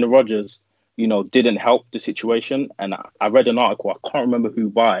Brendan Rodgers, didn't help the situation. And I read an article, I can't remember who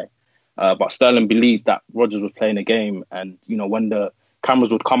by, but Sterling believed that Rodgers was playing a game. And, when the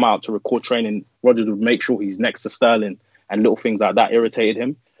cameras would come out to record training, Rodgers would make sure he's next to Sterling, and little things like that irritated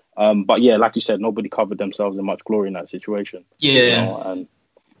him. But yeah, like you said, nobody covered themselves in much glory in that situation. Yeah. And,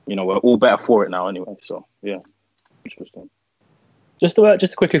 we're all better for it now anyway. So, yeah, interesting. Just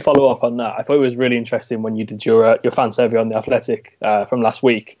to quickly follow up on that, I thought it was really interesting when you did your fan survey on The Athletic from last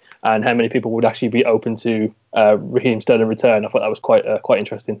week, and how many people would actually be open to Raheem Sterling return. I thought that was quite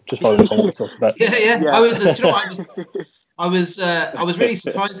interesting. Just following up on what we talked about. Yeah. I was, you know, I was really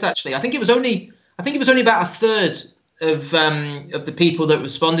surprised actually. I think it was only about a third of the people that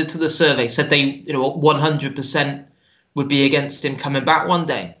responded to the survey said they, you know, 100% would be against him coming back one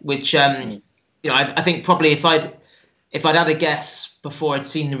day. Which, you know, I think probably if I'd had a guess before I'd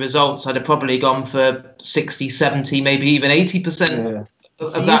seen the results, I'd have probably gone for 60, 70, maybe even 80%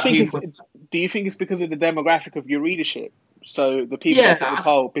 of that viewpoint. Do you think it's because of the demographic of your readership? So the people that took the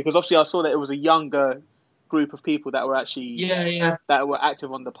poll, because obviously I saw that it was a younger group of people that were actually that were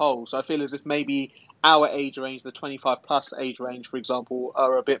active on the poll. So I feel as if maybe our age range, the 25 plus age range, for example,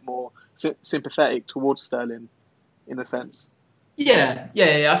 are a bit more sympathetic towards Sterling, in a sense. Yeah.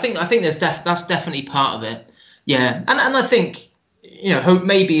 I think that's definitely part of it. Yeah, and I think, you know, hope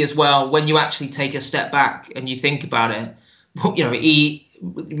maybe as well when you actually take a step back and you think about it, you know, he,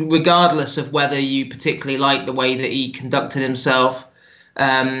 regardless of whether you particularly like the way that he conducted himself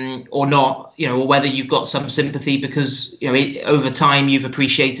or not, you know, or whether you've got some sympathy because, you know, over time you've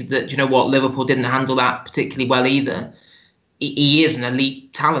appreciated that, you know what, Liverpool didn't handle that particularly well either. He is an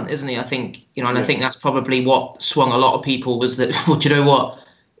elite talent, isn't he? I think, you know, and I think that's probably what swung a lot of people was that, well, do you know what?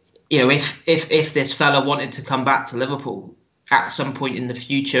 You know, if this fella wanted to come back to Liverpool at some point in the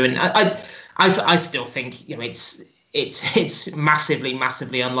future, and I still think, you know, it's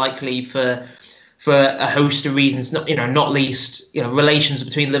massively unlikely for a host of reasons. Not least, you know, relations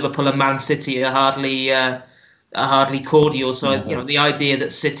between Liverpool and Man City are hardly cordial. So you know, the idea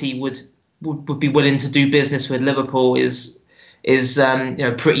that City would be willing to do business with Liverpool is you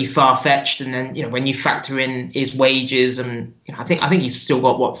know, pretty far-fetched. And then, you know, when you factor in his wages, and you know, I think he's still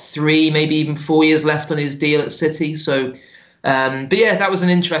got 3, maybe even 4 years left on his deal at City. So but yeah, that was an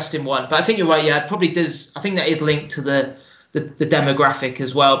interesting one. But I think you're right. Yeah, it probably does. I think that is linked to the demographic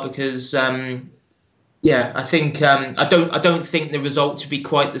as well, because yeah, I think I don't think the results would be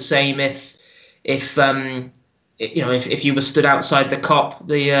quite the same if you know, if you were stood outside the Kop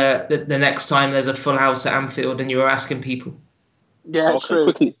the next time there's a full house at Anfield and you were asking people. Yeah, true.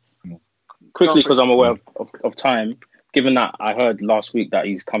 Quickly, because I'm aware of time. Given that I heard last week that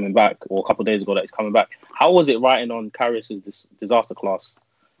he's coming back, or a couple of days ago that he's coming back, how was it writing on Karius's disaster class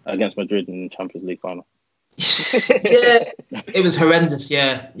against Madrid in the Champions League final? Yeah, it was horrendous.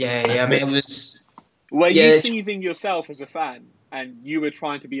 Yeah. I mean, it was. Were you seething yourself as a fan, and you were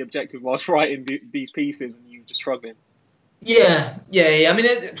trying to be objective whilst writing these pieces, and you were just struggling? Yeah. I mean,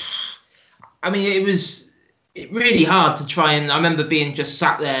 it was really hard to try, and I remember being just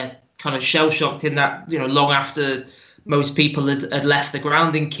sat there, kind of shell shocked in that, you know, long after most people had left the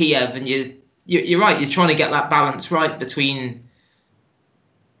ground in Kiev, and you're right, you're trying to get that balance right between.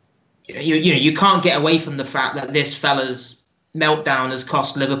 You can't get away from the fact that this fella's meltdown has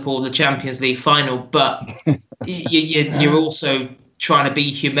cost Liverpool the Champions League final, but you're also trying to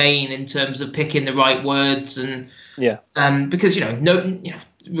be humane in terms of picking the right words, and because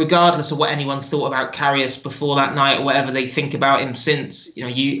regardless of what anyone thought about Karius before that night or whatever they think about him since,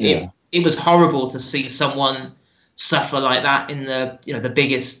 it was horrible to see someone suffer like that in the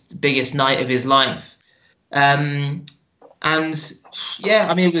biggest night of his life, and yeah,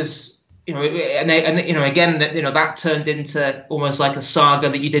 I mean, it was. Again, that turned into almost like a saga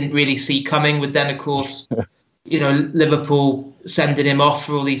that you didn't really see coming. With then, of course, Liverpool sending him off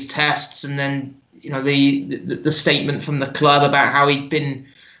for all these tests, and then the statement from the club about how he'd been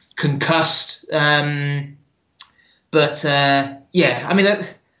concussed. I mean, it's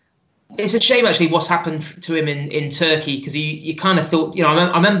a shame actually what's happened to him in Turkey, because you kind of thought,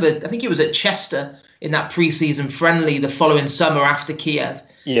 I remember, I think he was at Chester in that pre-season friendly the following summer after Kiev.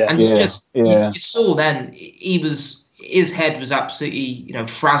 You saw then his head was absolutely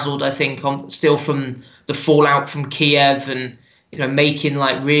frazzled, I think, still from the fallout from Kiev, and making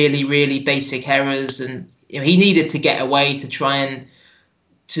like really, really basic errors, and he needed to get away to try and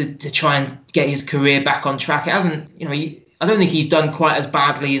get his career back on track. It hasn't, I don't think he's done quite as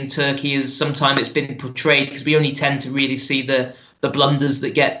badly in Turkey as sometimes it's been portrayed, because we only tend to really see the blunders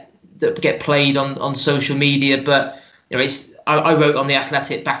that get played on social media. But I wrote on The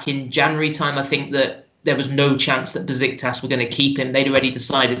Athletic back in January time, I think, that there was no chance that Besiktas were going to keep him. They'd already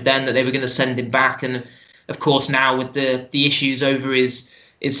decided then that they were going to send him back. And of course now with the issues over his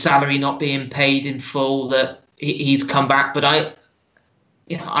salary not being paid in full, that he's come back. But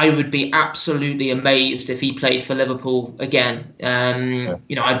I would be absolutely amazed if he played for Liverpool again. I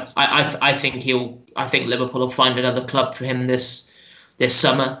think Liverpool will find another club for him this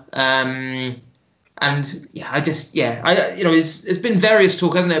summer. And there's been various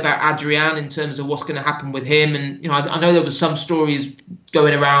talk, hasn't it, about Adrian in terms of what's going to happen with him. And I know there was some stories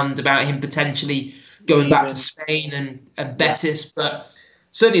going around about him potentially going back to Spain and Betis, but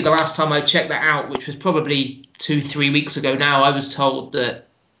certainly the last time I checked that out, which was probably 2-3 weeks ago now, I was told that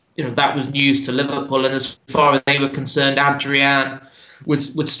that was news to Liverpool, and as far as they were concerned, Adrian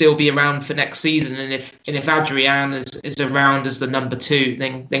would still be around for next season. And if Adrian is around as the number 2,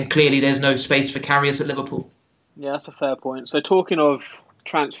 then clearly there's no space for Karius at Liverpool. Yeah, that's a fair point. So talking of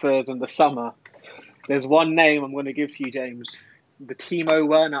transfers in the summer, there's one name I'm going to give to you, James. The Timo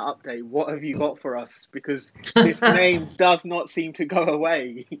Werner update. What have you got for us? Because this name does not seem to go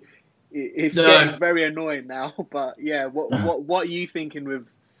away. It's getting very annoying now. But yeah, what are you thinking with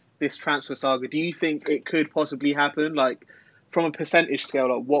this transfer saga? Do you think it could possibly happen? Like, from a percentage scale,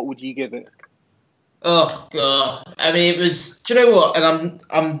 like, what would you give it? Oh God! I mean, it was. Do you know what? And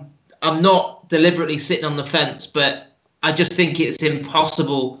I'm not deliberately sitting on the fence, but I just think it's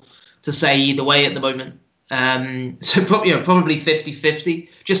impossible to say either way at the moment. So probably 50-50,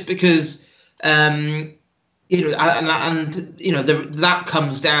 just because that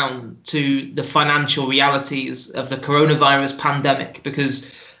comes down to the financial realities of the coronavirus pandemic.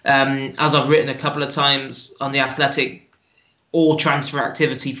 Because as I've written a couple of times on The Athletic, all transfer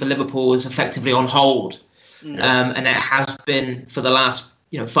activity for Liverpool is effectively on hold, and it has been for the last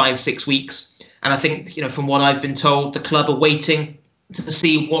 5-6 weeks. And I think from what I've been told, the club are waiting to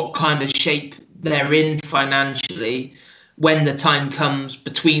see what kind of shape they're in financially when the time comes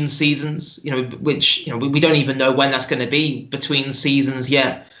between seasons, which we don't even know when that's going to be between seasons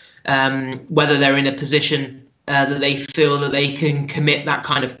yet. Whether they're in a position that they feel that they can commit that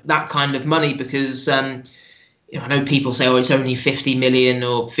kind of money, because I know people say, it's only 50 million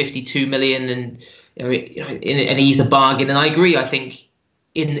or 52 million, and and he's a bargain. And I agree. I think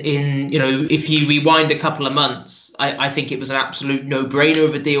if you rewind a couple of months, I think it was an absolute no-brainer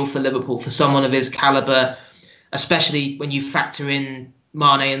of a deal for Liverpool for someone of his caliber, especially when you factor in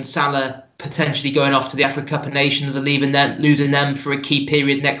Mane and Salah potentially going off to the Africa Cup of Nations and losing them for a key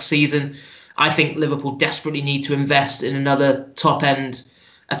period next season. I think Liverpool desperately need to invest in another top-end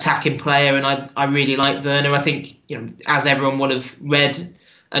attacking player, and I really like Werner. I think, as everyone would have read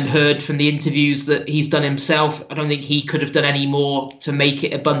and heard from the interviews that he's done himself, I don't think he could have done any more to make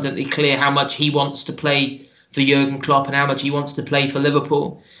it abundantly clear how much he wants to play for Jurgen Klopp and how much he wants to play for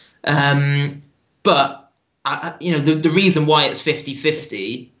Liverpool. But the reason why it's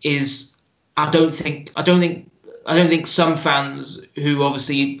 50-50 is I don't think some fans who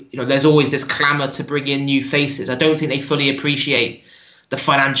obviously there's always this clamour to bring in new faces. I don't think they fully appreciate the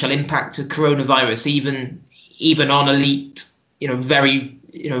financial impact of coronavirus, even on elite, very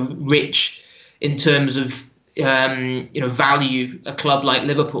rich in terms of value, a club like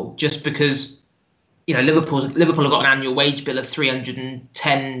Liverpool, just because Liverpool have got an annual wage bill of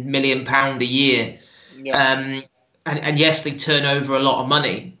 £310 million a year, and yes, they turn over a lot of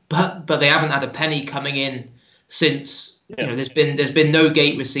money, but they haven't had a penny coming in since. There's been no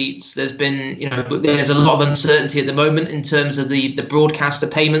gate receipts. There's been there's a lot of uncertainty at the moment in terms of the broadcaster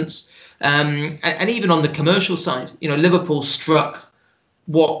payments, and even on the commercial side, Liverpool struck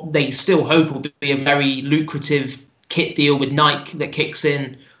what they still hope will be a very lucrative kit deal with Nike that kicks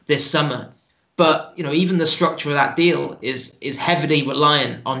in this summer. But even the structure of that deal is heavily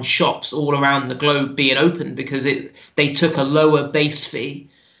reliant on shops all around the globe being open, because they took a lower base fee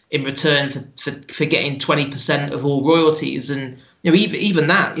in return for getting 20% of all royalties. And even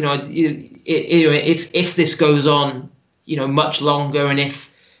that, if this goes on much longer, and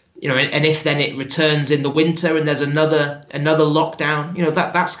if then it returns in the winter and there's another lockdown,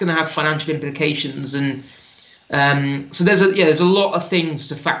 that's going to have financial implications. And so there's a lot of things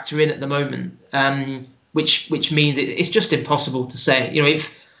to factor in at the moment, which means it's just impossible to say.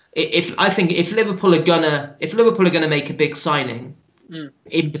 If Liverpool are gonna make a big signing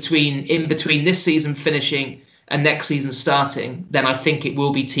in between this season finishing and next season starting, then I think it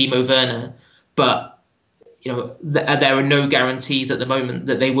will be Timo Werner. But there are no guarantees at the moment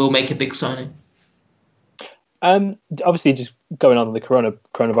that they will make a big signing. Obviously, just going on the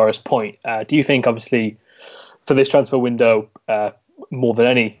coronavirus point, do you think, obviously, for this transfer window, more than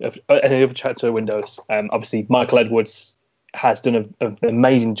any other transfer windows, obviously Michael Edwards has done an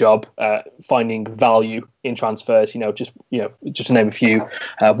amazing job finding value in transfers. Just to name a few,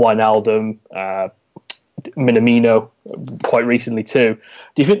 Wijnaldum, Minamino, quite recently too.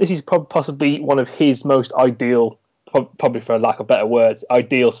 Do you think this is possibly one of his most ideal, probably for lack of better words,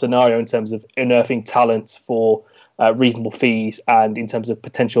 ideal scenario in terms of unearthing talent for reasonable fees and in terms of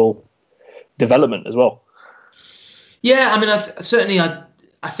potential development as well? Yeah, I mean,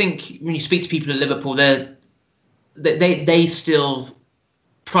 I think when you speak to people at Liverpool, they still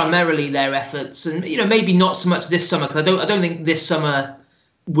primarily their efforts, and maybe not so much this summer, because I don't think this summer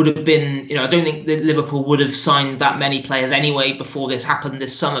would have been, I don't think that Liverpool would have signed that many players anyway before this happened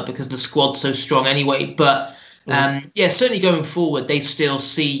this summer, because the squad's so strong anyway. But certainly going forward, they still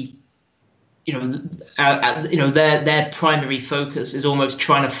see, their primary focus is almost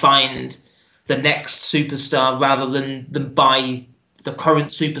trying to find the next superstar rather than buy the current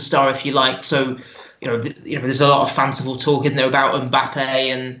superstar, if you like. So, there's a lot of fanciful talk in there about Mbappe,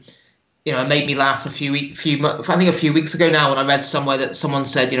 and it made me laugh a few weeks ago now when I read somewhere that someone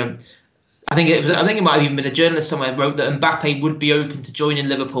said, I think it might have even been a journalist somewhere wrote that Mbappe would be open to joining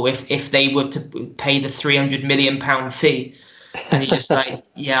Liverpool if they were to pay the £300 million fee. And you're just like,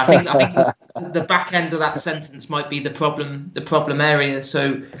 I think the back end of that sentence might be the problem area.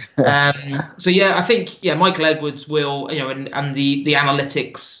 So I think Michael Edwards will, and the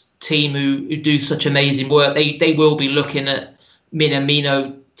analytics team who do such amazing work, they will be looking at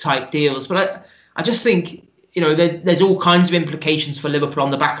Minamino type deals. But I just think there's all kinds of implications for Liverpool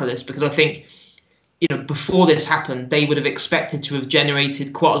on the back of this, because I think before this happened, they would have expected to have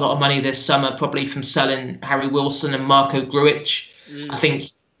generated quite a lot of money this summer, probably from selling Harry Wilson and Marco Grujic. I think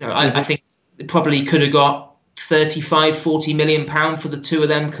I think they probably could have got 35-40 million pound for the two of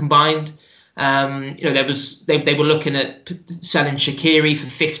them combined. They were looking at selling Shaqiri for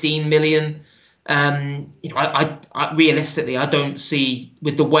 15 million. I realistically, I don't see,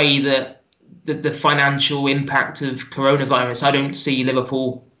 with the way that the financial impact of coronavirus, I don't see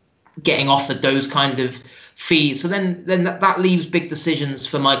Liverpool getting offered those kind of fees. So then that leaves big decisions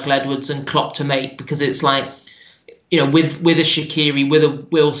for Michael Edwards and Klopp to make, because it's like, with a Shaqiri, with a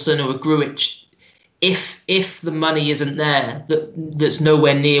Wilson or a Grujic, if the money isn't there, that's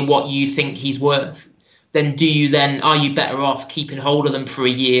nowhere near what you think he's worth, then are you better off keeping hold of them for a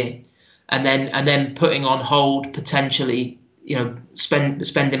year and then putting on hold potentially,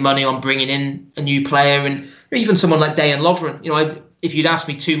 spending money on bringing in a new player, and even someone like Dejan Lovren. If you'd asked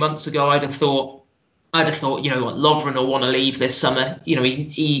me 2 months ago, I'd have thought, Lovren will want to leave this summer.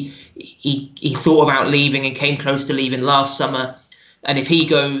 He thought about leaving and came close to leaving last summer, and if he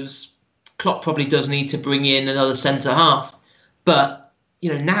goes, Klopp probably does need to bring in another centre half. But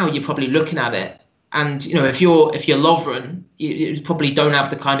now you're probably looking at it, and if you're Lovren, you probably don't have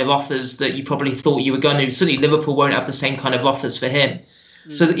the kind of offers that you probably thought you were going to. Certainly Liverpool won't have the same kind of offers for him.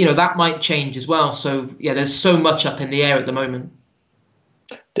 So that might change as well. So there's so much up in the air at the moment.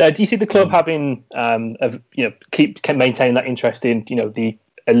 Do you see the club having keep maintaining that interest in the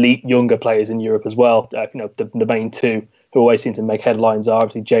elite younger players in Europe as well? The main two who always seem to make headlines are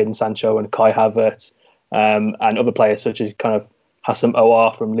obviously Jadon Sancho and Kai Havertz, and other players such as kind of Hassam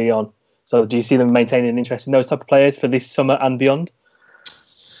Aouar from Lyon. So do you see them maintaining an interest in those type of players for this summer and beyond?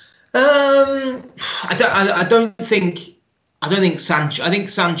 I don't think Sancho. I think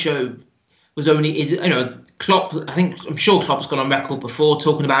Sancho was only Klopp. I'm sure Klopp's gone on record before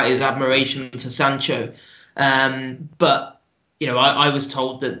talking about his admiration for Sancho, but I was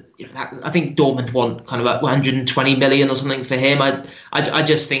told that, I think Dortmund want kind of like 120 million or something for him. I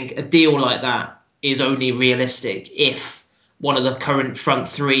just think a deal like that is only realistic if one of the current front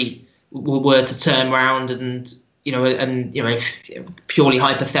three were to turn around and if purely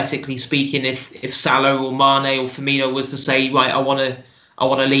hypothetically speaking, if Salah or Mane or Firmino was to say, right, I want to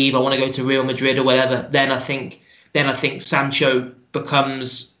leave, I want to go to Real Madrid or whatever, then I think Sancho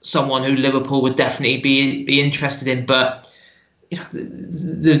becomes someone who Liverpool would definitely be interested in. But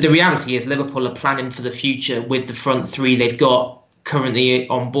the reality is Liverpool are planning for the future with the front three they've got currently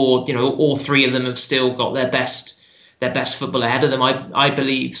on board. All three of them have still got their best football ahead of them, I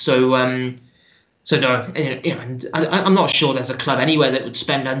believe. So no, and I'm not sure there's a club anywhere that would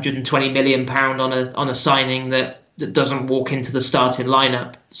spend 120 million pound on a signing that doesn't walk into the starting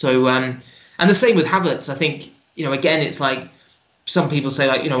lineup. So and the same with Havertz. I think again, it's like some people say,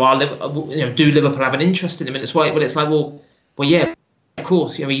 like, do Liverpool have an interest in him? And it's like, well, yeah, of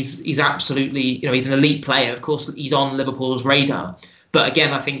course. He's absolutely, he's an elite player. Of course, he's on Liverpool's radar. But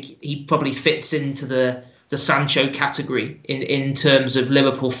again, I think he probably fits into the Sancho category in terms of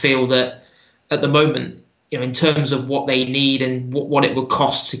Liverpool feel that at the moment, in terms of what they need and what it would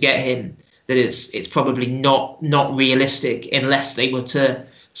cost to get him, that it's probably not realistic unless they were to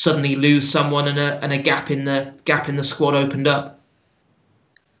suddenly lose someone and a gap in the squad opened up.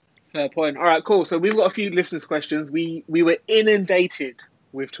 Fair point. All right, cool. So we've got a few listeners' questions. We were inundated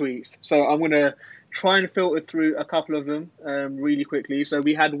with tweets, so I'm going to try and filter through a couple of them really quickly. So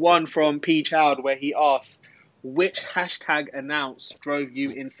we had one from P. Child where he asked, which hashtag announce drove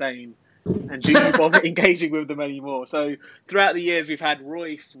you insane And do you bother engaging with them anymore? So throughout the years, we've had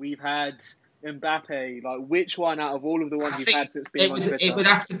Royce, we've had Mbappe. Like, which one out of all of the ones you've had since being on Twitter? It would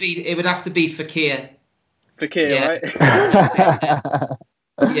have to be Fekir. Fekir, right?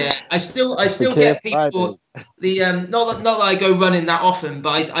 Yeah, I still get people. Not that I go running that often,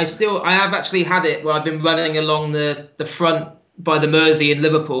 but I have actually had it where I've been running along the front by the Mersey in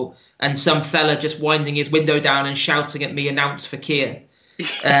Liverpool, and some fella just winding his window down and shouting at me, "Announce Fekir."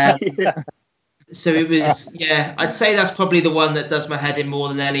 So it was, I'd say that's probably the one that does my head in more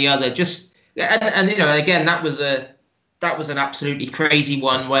than any other. Just and again, that was an absolutely crazy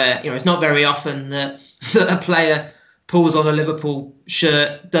one where it's not very often that a player pulls on a Liverpool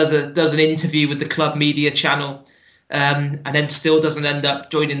shirt, does an interview with the club media channel, and then still doesn't end up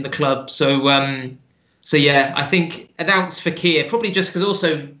joining the club. So I think announce Fekir, probably just because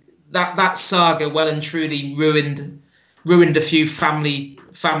also that saga well and truly ruined a few family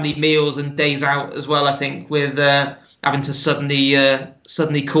meals and days out as well. I think with having to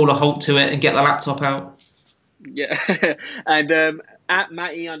suddenly call a halt to it and get the laptop out. Yeah, and at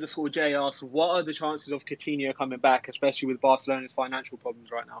Matty_J asks, what are the chances of Coutinho coming back, especially with Barcelona's financial problems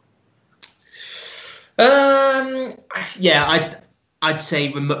right now? I'd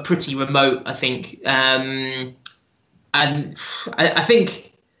say pretty remote. I think, and I think.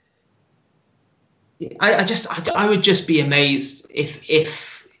 I would just be amazed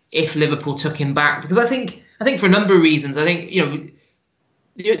if Liverpool took him back, because I think for a number of reasons. I think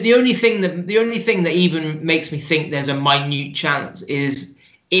the only thing that even makes me think there's a minute chance is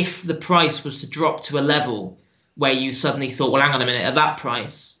if the price was to drop to a level where you suddenly thought, well, hang on a minute, at that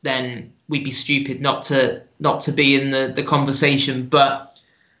price, then we'd be stupid not to be in the conversation. But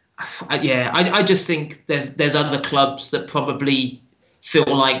I just think there's other clubs that probably feel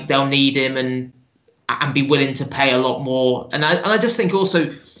like they'll need him and be willing to pay a lot more. And I just think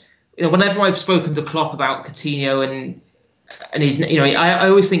also, whenever I've spoken to Klopp about Coutinho and he's, I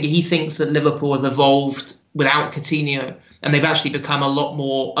always think he thinks that Liverpool have evolved without Coutinho, and they've actually become a lot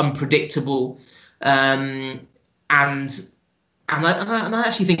more unpredictable. And I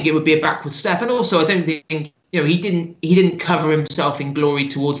actually think it would be a backward step. And also, I don't think he didn't cover himself in glory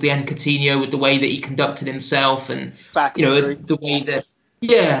towards the end, Coutinho, with the way that he conducted himself and the way that.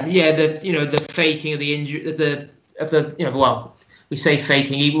 The faking of the injury, we say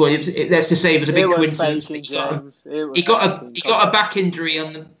faking. Let's just say it was a big coincidence. He got a back injury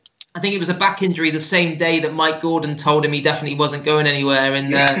I think it was a back injury the same day that Mike Gordon told him he definitely wasn't going anywhere,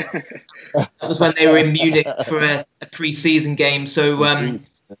 and that was when they were in Munich for a pre-season game. So and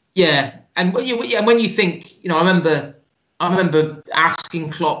when you think, I remember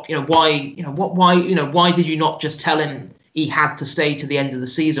asking Klopp, why did you not just tell him he had to stay to the end of the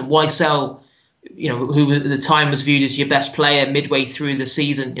season? Why sell, who at the time was viewed as your best player midway through the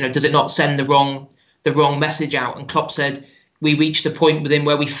season? Does it not send the wrong message out? And Klopp said, we reached a point with him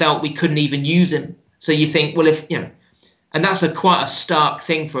where we felt we couldn't even use him. So you think, well, and that's quite a stark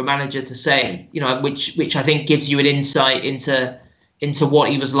thing for a manager to say, which I think gives you an insight into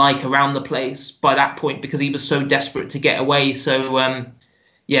what he was like around the place by that point, because he was so desperate to get away. So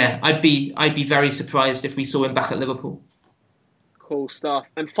I'd be very surprised if we saw him back at Liverpool. Cool stuff.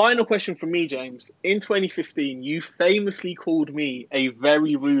 And final question from me, James. In 2015, you famously called me a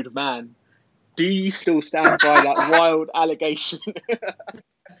very rude man. Do you still stand by that wild allegation?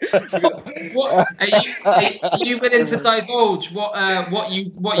 What are you willing to divulge what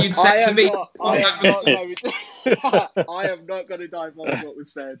you'd said to me? I am not going to divulge what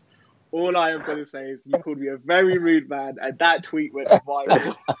was said. All I am going to say is you called me a very rude man, and that tweet went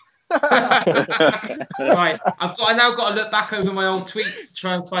viral. Right, I now got to look back over my old tweets to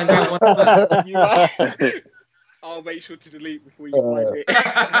try and find out what. I'll make sure to delete before you find it.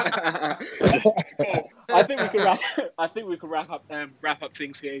 I think we can wrap up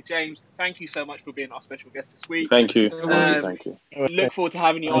things here. James, thank you so much for being our special guest this week. Thank you. Thank you. Look forward to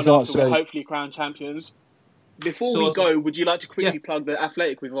having you on after we're hopefully crowned champions. Before we go, would you like to quickly plug The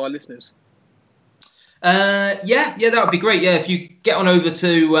Athletic with our listeners? That would be great. Yeah, if you get on over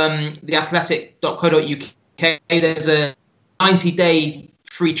to theathletic.co.uk, there's a 90-day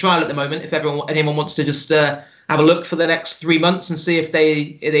free trial at the moment. If anyone wants to just have a look for the next 3 months and see if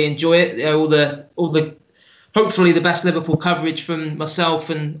they enjoy it, all the hopefully the best Liverpool coverage from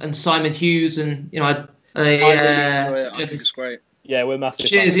myself and Simon Hughes, and I really enjoy it. I think it's great. Yeah, we're massive.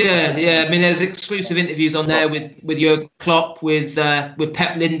 Cheers. Yeah. I mean, there's exclusive interviews on there with Jurgen Klopp, with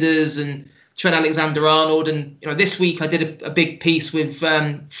Pep Linders and Trent Alexander-Arnold, and this week I did a big piece with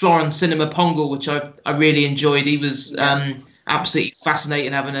Florent Cinema Pongal, which I really enjoyed. He was absolutely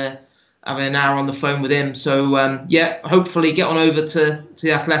fascinating, having a having an hour on the phone with him. So hopefully get on over to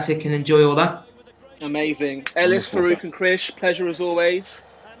the Athletic and enjoy all that. Amazing. Ellis, Farouk and Krish, pleasure as always.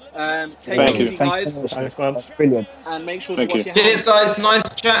 Take it easy, guys. Thanks, man. Brilliant. And make sure to wash your hands. Cheers, guys. Nice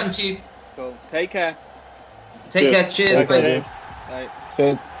chatting to you. Cool. Take care. Take care. Cheers. Bye. Bye.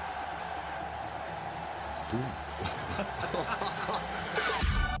 Cheers.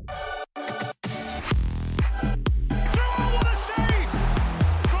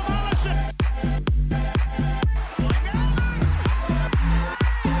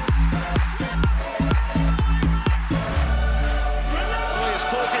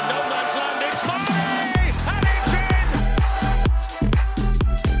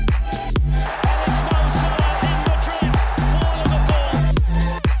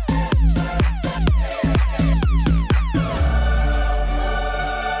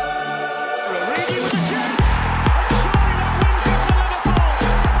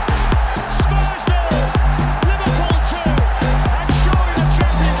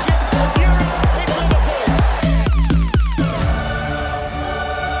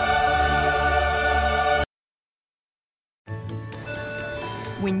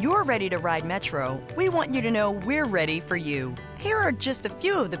 When you're ready to ride Metro, we want you to know we're ready for you. Here are just a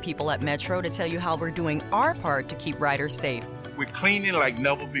few of the people at Metro to tell you how we're doing our part to keep riders safe. We're cleaning like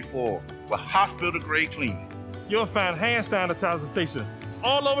never before with hospital-grade cleaning. You'll find hand sanitizer stations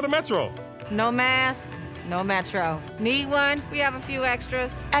all over the Metro. No mask, no Metro. Need one? We have a few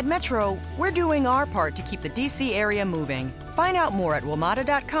extras. At Metro, we're doing our part to keep the DC area moving. Find out more at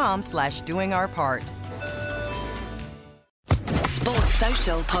WMATA.com/doingourpart. Sports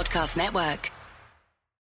Social Podcast Network.